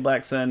watch Day of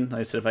Black Sun. Like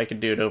I said, if I could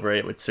do it over,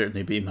 it would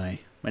certainly be my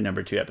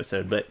number 2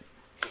 episode. But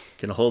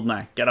gotta hold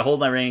my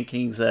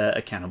rankings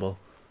accountable.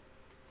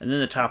 And then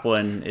the top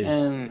one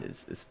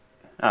is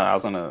I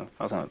was gonna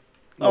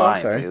lie and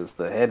say it's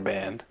the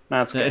headband.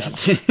 No,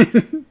 it's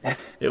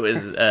it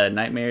was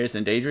Nightmares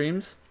and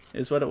Daydreams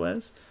is what it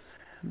was.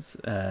 It's,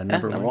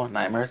 number one,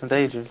 Nightmares and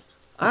Daydreams.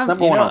 I'm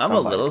a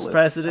little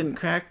surprised it didn't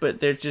crack, but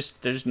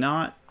there's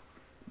not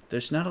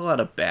a lot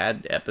of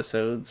bad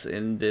episodes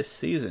in this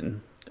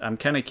season. I'm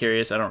kind of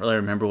curious. I don't really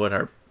remember what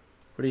do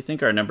you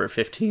think our number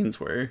 15s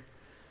were?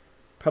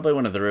 Probably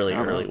one of the really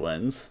early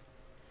ones.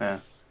 Yeah.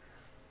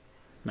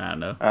 I don't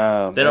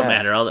know. They don't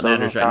matter. All that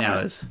matters right now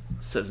is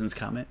Citizen's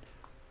Comment.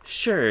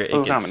 Sure,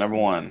 it gets number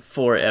 1.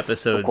 4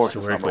 episodes to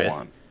work with.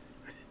 1.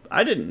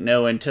 I didn't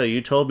know until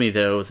you told me,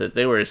 though, that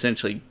they were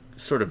essentially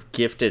sort of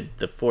gifted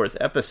the 4th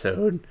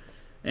episode.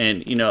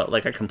 And,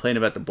 like I complained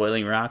about the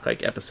Boiling Rock,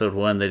 like episode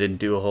 1, they didn't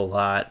do a whole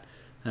lot.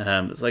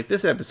 It's like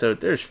this episode,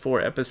 there's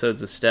 4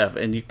 episodes of stuff,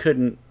 and you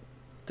couldn't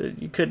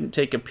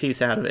take a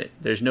piece out of it.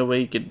 There's no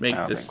way you could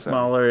make this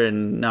smaller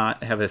and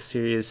not have a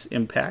serious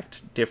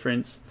impact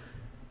difference.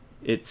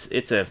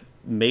 It's a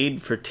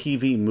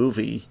made-for-TV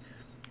movie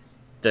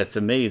that's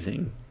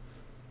amazing.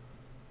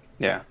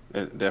 Yeah,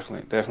 it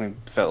definitely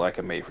felt like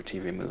a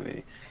made-for-TV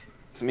movie.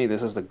 To me,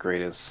 this is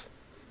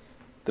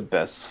the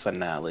best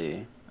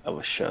finale of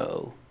a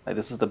show. Like,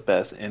 this is the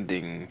best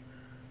ending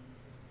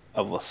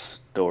of a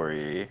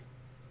story,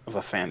 of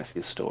a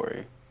fantasy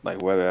story.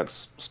 Like, whether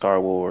that's Star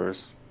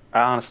Wars.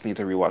 I honestly need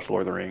to rewatch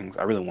Lord of the Rings.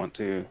 I really want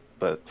to,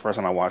 but the first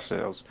time I watched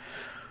it, I was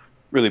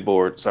really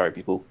bored. Sorry,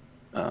 people.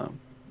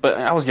 But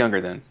I was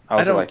younger then. I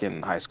was like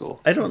in high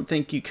school. I don't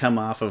think you come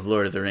off of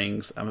Lord of the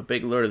Rings. I'm a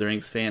big Lord of the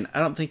Rings fan. I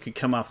don't think you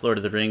come off Lord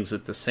of the Rings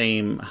with the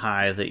same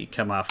high that you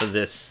come off of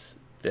this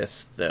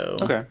though.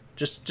 Okay.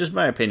 Just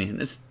my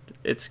opinion.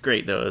 It's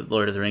great though.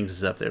 Lord of the Rings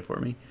is up there for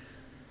me.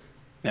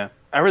 Yeah,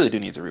 I really do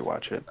need to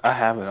rewatch it. I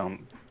have it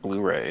on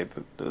Blu-ray,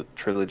 the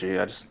trilogy.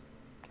 I just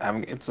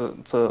haven't. It's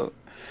an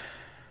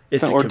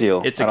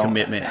ordeal. It's a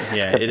commitment.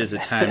 Yeah, it is a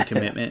time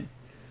commitment.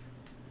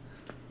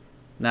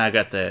 Now I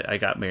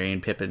got Merry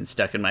and Pippin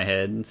stuck in my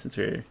head since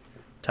we were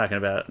talking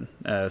about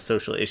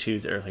social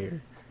issues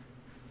earlier.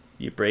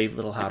 You brave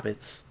little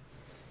hobbits.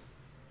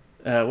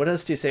 What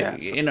else do you say?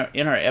 Yeah,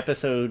 in our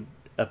episode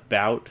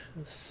about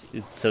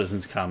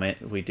Sozin's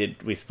Comet,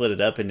 we split it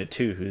up into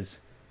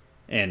twos,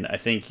 and I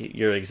think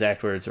your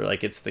exact words were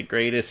like, it's the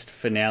greatest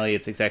finale.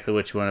 It's exactly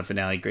what you want a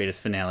finale.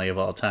 Greatest finale of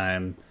all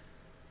time.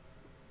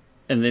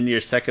 And then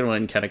your second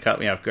one kind of caught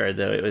me off guard,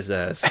 though. It was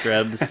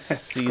Scrubs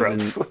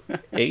season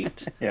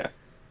 8. Yeah.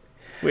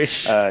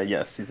 Which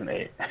yes, season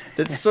 8.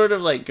 It's sort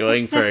of like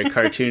going for a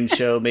cartoon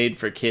show made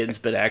for kids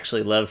but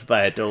actually loved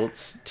by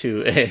adults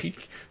to a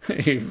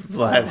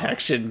live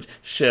action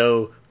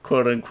show,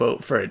 quote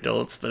unquote, for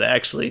adults, but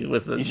actually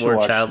with a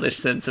more childish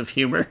sense of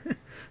humor.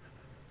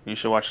 You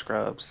should watch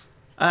Scrubs.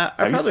 I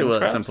probably will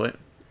Scrubs? At some point.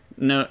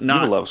 No,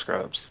 not. You love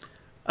Scrubs.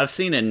 I've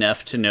seen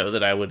enough to know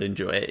that I would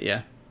enjoy it.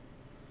 Yeah.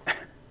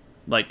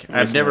 Like,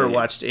 I've never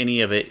watched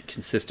any of it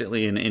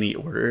consistently in any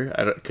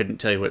order. Couldn't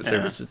tell you what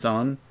service it's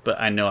on, but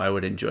I know I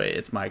would enjoy it.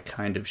 It's my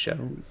kind of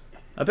show.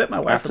 I bet my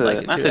wife would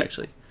like it too,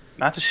 actually.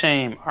 Not to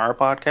shame our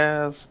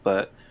podcast,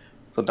 but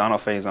so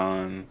Donald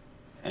Faison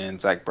and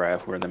Zach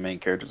Braff, who are the main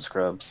characters of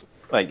Scrubs,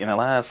 like in the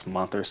last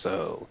month or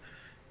so,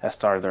 have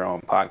started their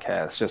own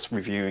podcast, just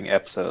reviewing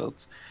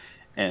episodes,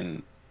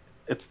 and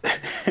it's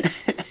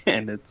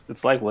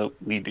it's like what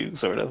we do,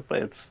 sort of,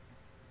 but it's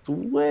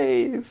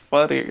way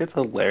funnier. It's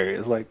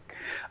hilarious. Like,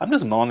 I'm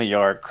just mowing the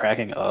yard,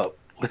 cracking up,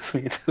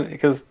 listening to it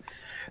because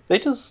they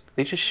just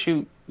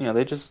shoot. You know,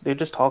 they're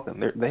just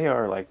talking. They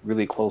are like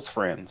really close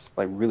friends,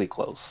 like really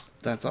close.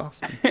 That's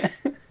awesome.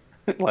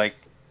 Like,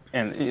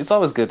 and it's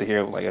always good to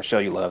hear like a show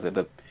you love that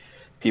the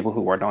people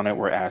who worked on it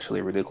were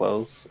actually really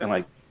close, and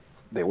like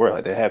they were.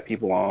 Like, they had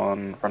people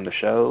on from the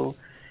show.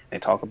 They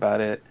talk about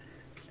it,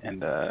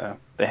 and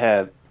they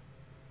had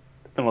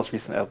the most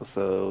recent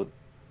episode.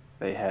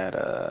 They had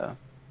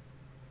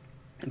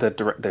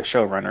the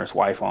showrunner's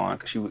wife on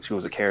because she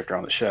was a character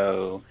on the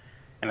show,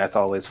 and that's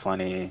always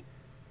funny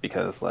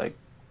because like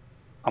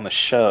on the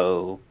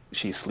show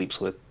she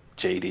sleeps with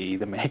JD,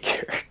 the main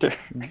character,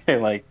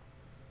 and like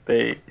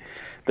the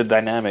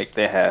dynamic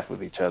they have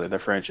with each other, the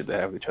friendship they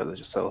have with each other is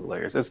just so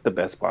hilarious. It's the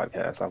best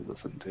podcast I've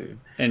listened to.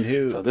 And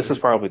so this is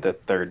probably the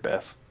third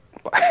best.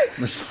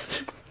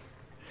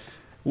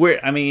 we're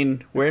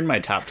in my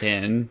top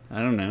 10. I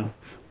don't know.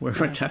 We're in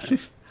my top 10.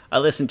 I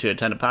listen to a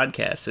ton of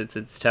podcasts.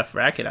 It's tough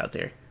racket out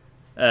there.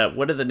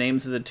 What are the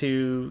names of the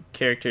two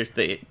characters?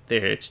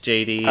 It's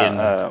JD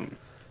and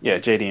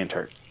JD and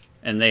Turk.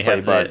 And they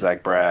have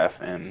Zach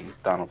Braff and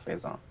Donald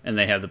Faison. And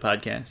they have the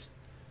podcast.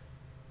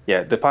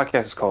 Yeah, the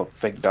podcast is called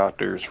Fake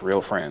Doctors,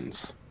 Real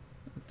Friends.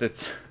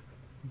 That's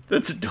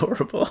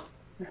adorable.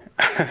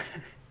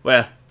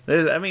 Well,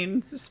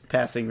 there's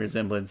passing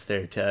resemblance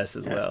there to us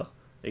as well,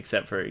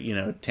 except for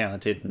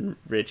talented and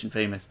rich and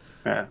famous.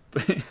 Yeah.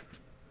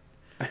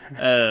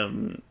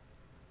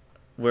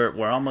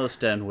 We're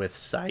almost done with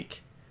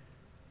Psych,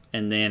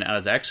 and then I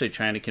was actually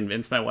trying to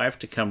convince my wife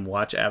to come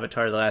watch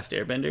Avatar: The Last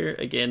Airbender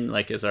again.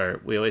 Like,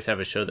 we always have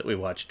a show that we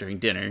watch during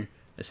dinner.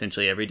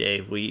 Essentially every day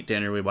we eat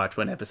dinner, we watch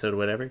one episode or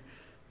whatever.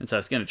 And so I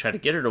was going to try to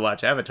get her to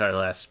watch Avatar: The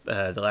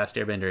Last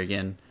Airbender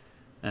again,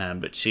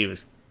 but she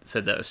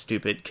said that was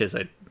stupid because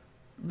I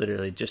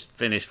literally just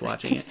finished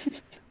watching it.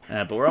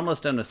 But we're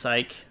almost done with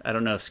Psych. I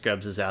don't know if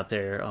Scrubs is out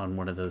there on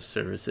one of those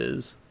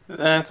services.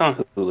 It's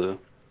on Hulu.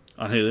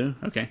 On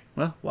Hulu? Okay.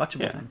 Well,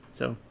 watchable then.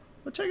 So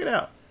we'll check it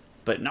out.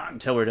 But not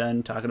until we're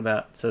done talking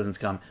about Sozin's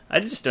Comet. I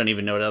just don't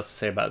even know what else to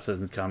say about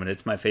Sozin's Comet.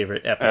 It's my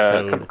favorite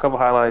episode. A couple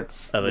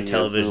highlights of a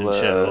television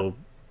show.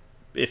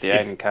 The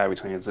action kai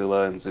between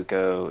Azula and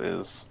Zuko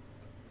is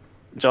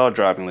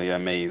jaw-droppingly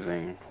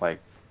amazing. Like,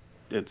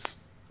 it's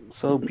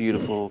so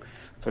beautiful.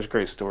 Such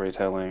great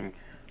storytelling.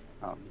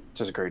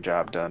 Just a great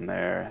job done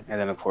there. And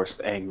then, of course,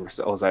 the Aang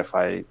versus Ozai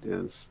fight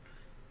is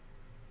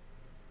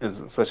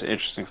such an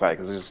interesting fight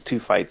because there's two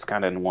fights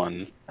kind of in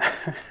one.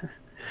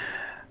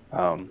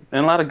 And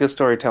a lot of good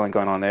storytelling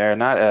going on there.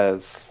 Not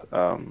as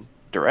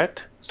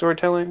direct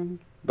storytelling,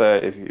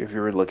 but if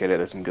you really look at it,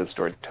 there's some good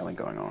storytelling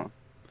going on.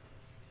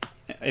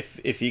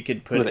 If you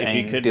could put it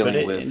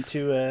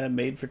into a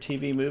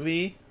made-for-TV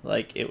movie,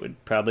 like, it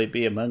would probably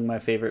be among my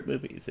favorite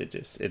movies.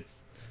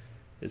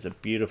 It's a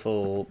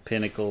beautiful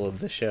pinnacle of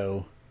the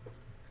show.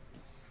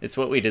 It's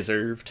what we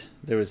deserved.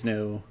 There was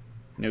no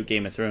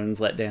Game of Thrones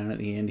let down at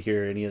the end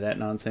here or any of that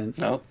nonsense.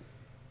 No.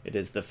 It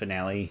is the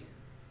finale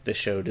the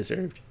show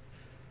deserved.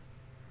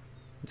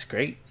 It's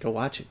great. Go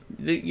watch it.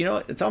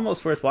 It's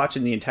almost worth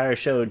watching the entire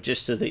show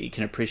just so that you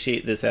can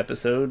appreciate this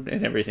episode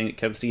and everything that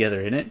comes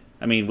together in it.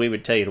 I mean, we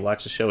would tell you to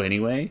watch the show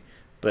anyway,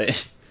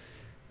 but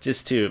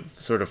just to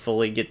sort of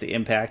fully get the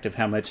impact of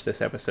how much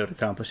this episode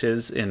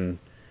accomplishes in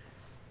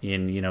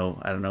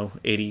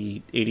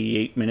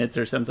 88 minutes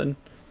or something.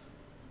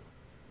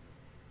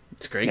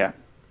 It's great. Yeah.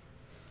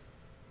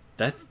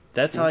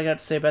 That's all I got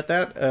to say about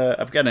that.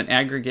 I've got an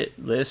aggregate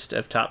list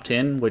of top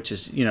 10, which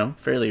is,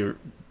 fairly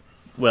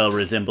well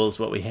resembles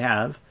what we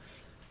have.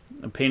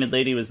 Painted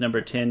Lady was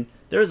number 10.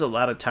 There was a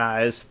lot of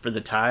ties. For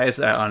the ties,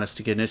 I honest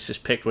to goodness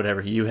just picked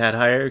whatever you had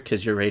higher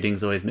because your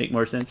ratings always make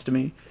more sense to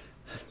me.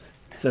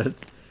 So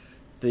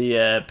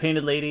the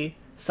Painted Lady,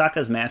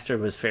 Sokka's Master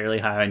was fairly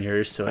high on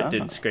yours, so it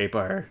did scrape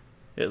our...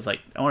 It was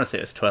like, I want to say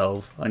it was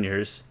 12 on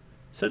yours,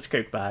 so it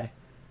scraped by.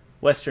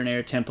 Western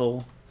Air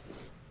Temple,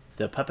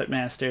 the Puppet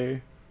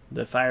Master,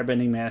 the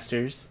Firebending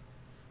Masters,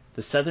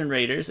 the Southern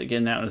Raiders.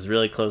 Again, that was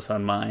really close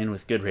on mine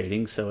with good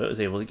ratings, so it was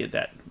able to get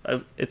that.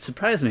 It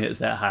surprised me it was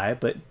that high,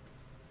 but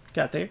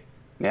got there.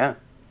 Yeah.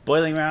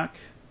 Boiling Rock,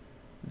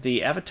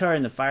 the Avatar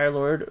and the Fire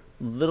Lord.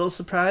 Little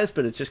surprised,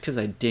 but it's just because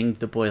I dinged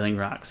the Boiling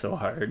Rock so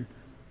hard.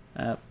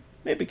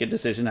 Maybe a good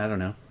decision, I don't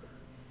know.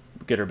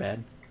 Good or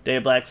bad. Day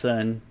of Black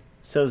Sun,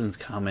 Sozin's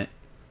Comet.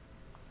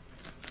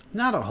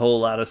 Not a whole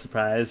lot of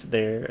surprise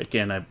there.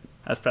 Again, I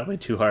was probably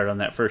too hard on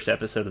that first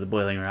episode of the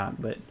Boiling Rock,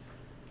 but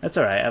that's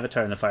alright.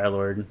 Avatar and the Fire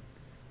Lord.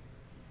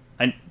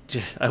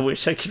 I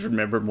wish I could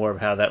remember more of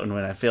how that one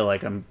went. I feel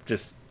like I'm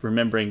just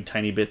remembering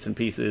tiny bits and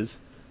pieces.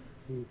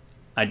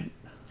 I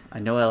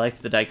know I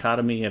liked the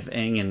dichotomy of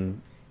Aang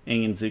and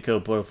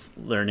Zuko both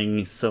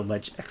learning so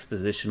much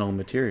expositional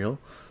material.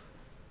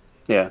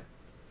 Yeah.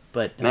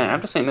 But man,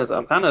 I'm just saying this.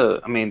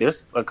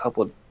 There's a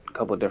couple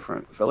of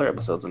different filler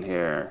episodes in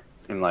here,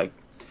 and like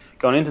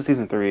going into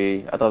season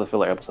 3, I thought the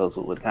filler episodes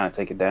would kind of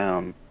take it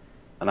down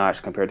a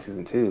notch compared to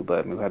season 2.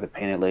 But we had the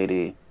Painted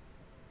Lady,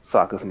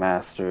 Sokka's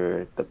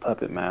Master, the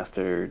Puppet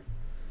Master.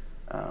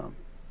 A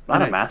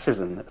lot of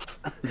masters in this.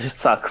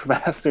 Sokka's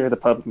Master, the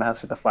Puppet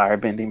Master, the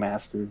Firebending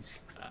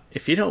Masters.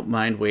 If you don't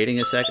mind waiting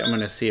a sec, I'm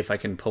going to see if I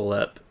can pull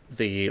up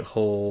the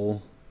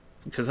whole...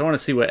 Because I want to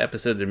see what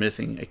episodes are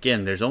missing.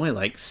 Again, there's only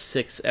like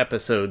 6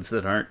 episodes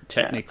that aren't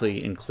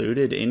technically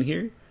included in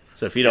here.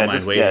 So if you don't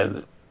mind waiting...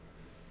 Yeah.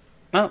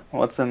 No,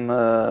 what's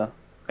all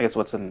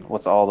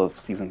of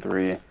season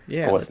 3?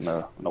 Yeah. Or what's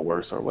in the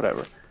worst or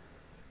whatever.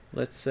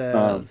 Let's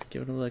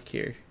give it a look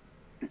here.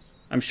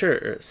 I'm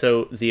sure.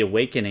 So The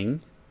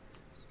Awakening...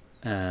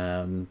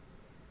 I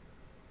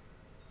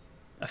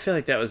feel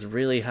like that was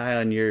really high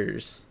on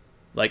yours.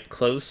 Like,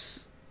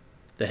 close.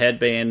 The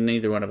Headband,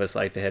 neither one of us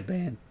liked the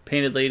Headband.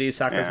 Painted Lady,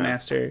 Sokka's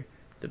Master,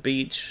 The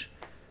Beach,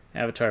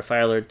 Avatar,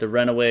 Fire Lord, The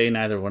Runaway,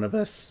 neither one of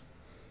us.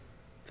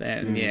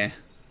 Then, yeah.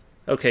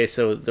 Okay,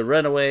 so The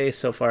Runaway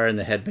so far and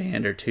The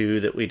Headband are 2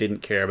 that we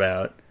didn't care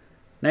about.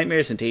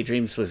 Nightmares and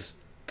Daydreams was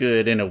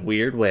good in a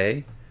weird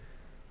way.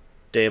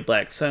 Day of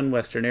Black Sun,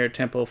 Western Air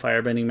Temple,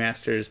 Firebending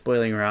Masters,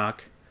 Boiling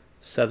Rock,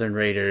 Southern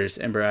Raiders,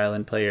 Ember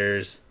Island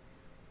Players,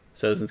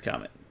 Sozin's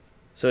Comet.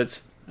 So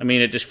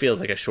it just feels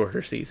like a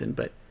shorter season,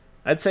 but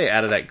I'd say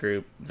out of that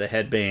group, The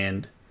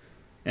Headband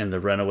and The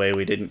Runaway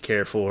we didn't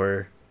care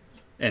for,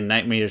 and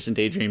Nightmares and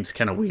Daydreams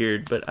kind of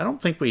weird, but I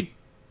don't think we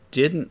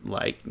didn't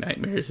like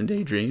Nightmares and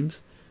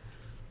Daydreams.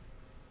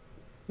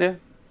 Yeah.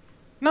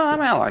 No,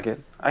 I like it.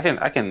 I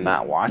can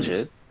not watch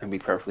it and be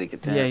perfectly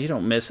content. Yeah, you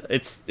don't miss...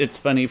 It's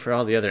funny for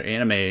all the other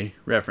anime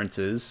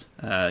references.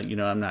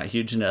 I'm not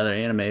huge into other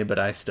anime, but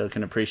I still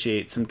can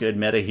appreciate some good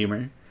meta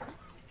humor.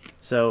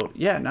 So,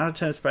 yeah, not a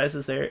ton of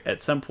surprises there.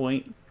 At some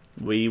point,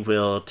 we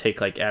will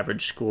take, like,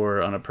 average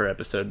score on a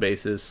per-episode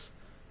basis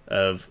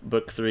of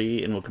Book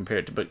 3, and we'll compare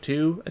it to Book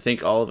 2. I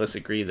think all of us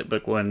agree that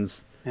Book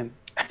 1's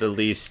the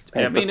least...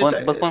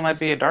 Book 1 might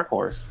be a dark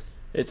horse.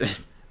 It's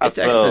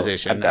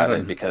exposition. I doubt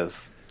it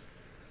because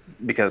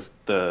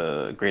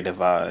the Great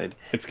Divide...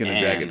 It's going to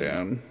drag it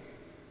down.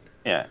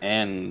 Yeah,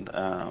 and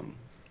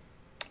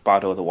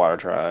Bado of the Water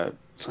Tribe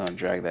is going to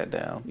drag that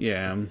down.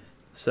 Yeah,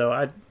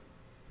 so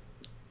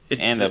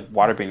and the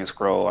Waterbending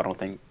Scroll, I don't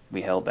think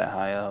we held that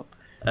high up.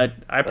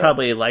 I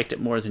probably liked it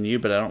more than you,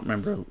 but I don't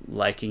remember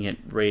liking it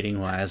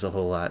rating-wise a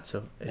whole lot.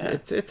 So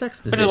it's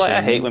exposition. But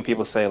I hate when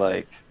people say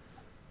like,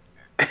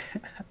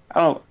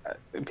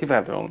 people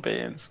have their own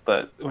opinions,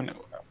 but when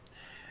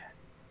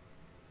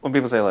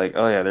people say like,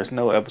 oh yeah, there's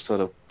no episode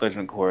of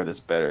Legend of Korra that's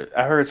better.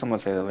 I heard someone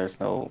say that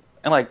there's no,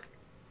 and like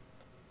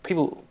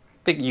people,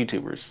 bigger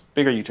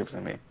YouTubers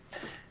than me,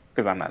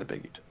 because I'm not a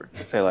big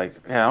YouTuber, say like,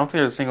 yeah, I don't think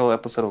there's a single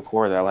episode of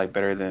Korra that I like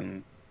better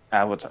than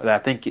Avatar. That I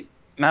think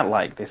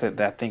they said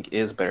that I think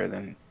is better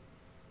than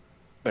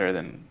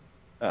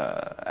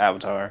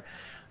Avatar.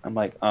 I'm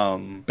like,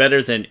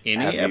 better than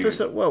any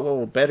episode?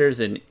 Whoa, better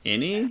than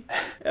any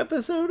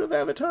episode of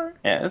Avatar?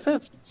 Yeah,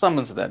 it's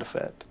something to that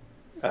effect.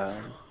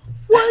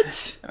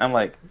 What? And I'm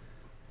like,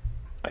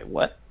 wait,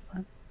 what?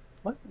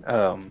 What?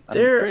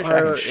 There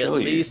are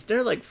there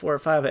are like 4 or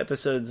 5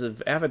 episodes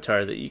of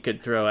Avatar that you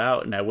could throw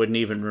out, and I wouldn't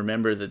even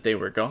remember that they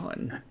were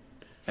gone.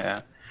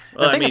 Yeah.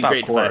 Well, I mean,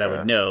 Great Divide I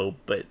would know,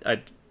 but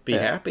I'd be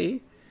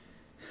happy.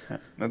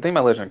 The thing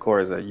about Legend of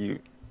Korra is that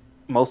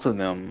most of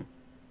them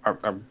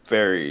are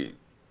very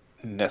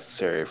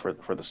necessary for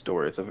the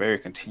story. It's a very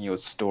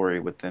continuous story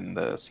within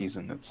the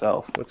season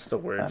itself. What's the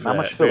word for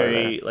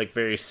that?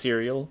 Very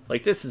serial.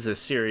 Like, this is a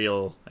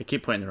serial. I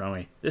keep pointing the wrong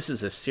way. This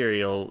is a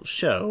serial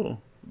show,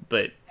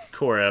 but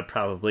Korra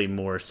probably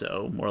more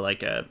so, more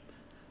like a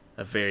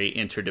a very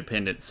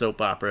interdependent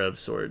soap opera of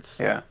sorts.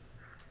 Yeah.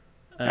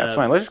 That's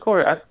fine. Legend of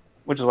Korra,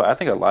 which is why I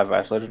think a live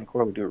action Legend of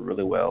Korra would do it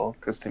really well,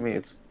 because to me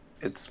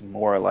it's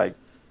more like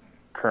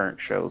current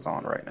shows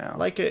on right now.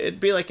 Like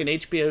it'd be like an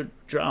HBO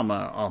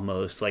drama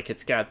almost. Like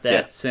it's got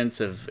that sense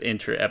of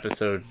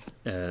inter-episode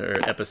or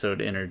episode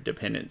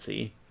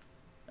interdependency.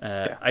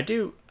 I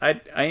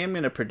am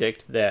going to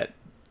predict that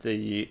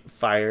the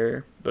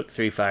Book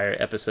 3 Fire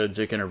episodes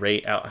are going to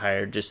rate out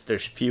higher. Just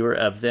there's fewer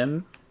of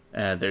them.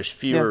 There's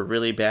fewer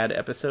really bad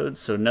episodes,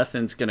 so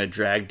nothing's going to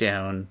drag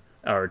down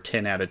our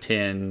 10 out of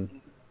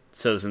 10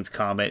 Sozin's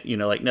Comet. You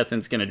know, like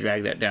nothing's going to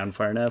drag that down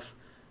far enough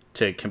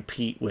to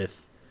compete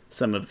with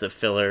some of the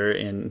filler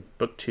in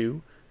Book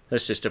 2.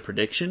 That's just a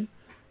prediction.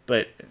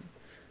 But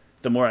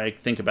the more I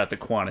think about the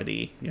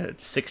quantity,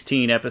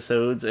 16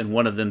 episodes, and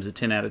one of them's a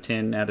 10 out of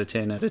 10, out of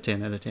 10, out of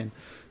 10, out of 10.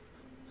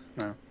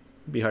 No.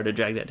 It'd be hard to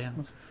drag that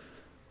down.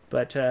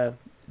 But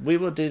we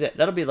will do that.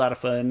 That'll be a lot of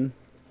fun.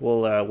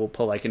 We'll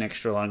pull like an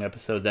extra long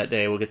episode that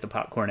day. We'll get the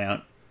popcorn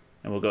out,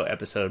 and we'll go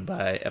episode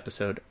by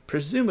episode.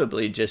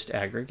 Presumably just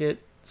aggregate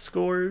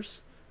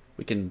scores.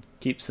 We can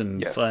keep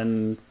some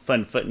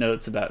fun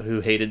footnotes about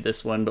who hated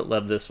this one but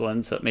loved this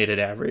one, so it made it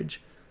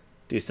average.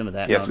 Do some of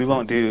that. Yes,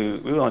 nonsense.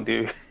 we won't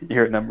do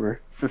your number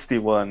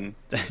 61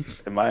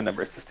 and my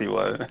number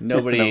 61.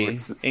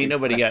 Ain't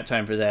nobody got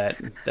time for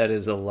that. That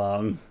is a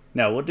long.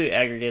 No, we'll do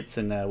aggregates,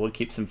 and we'll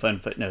keep some fun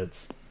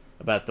footnotes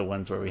about the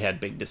ones where we had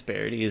big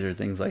disparities or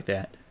things like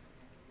that.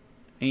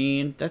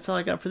 And that's all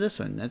I got for this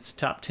one. That's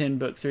top 10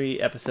 Book 3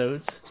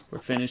 episodes. We're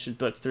finished with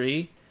Book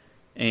 3.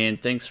 And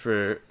thanks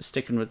for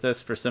sticking with us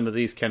for some of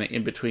these kind of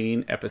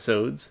in-between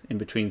episodes,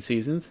 in-between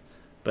seasons.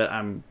 But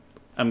I'm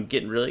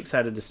getting really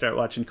excited to start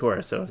watching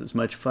Korra. So as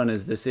much fun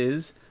as this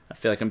is, I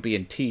feel like I'm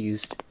being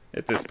teased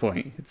at this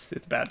point. It's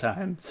about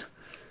time.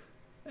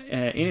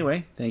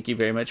 Anyway, thank you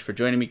very much for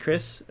joining me,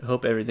 Chris. I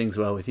hope everything's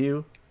well with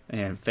you.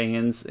 And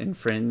fans and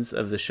friends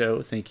of the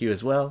show, thank you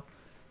as well.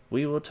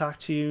 We will talk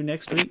to you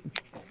next week.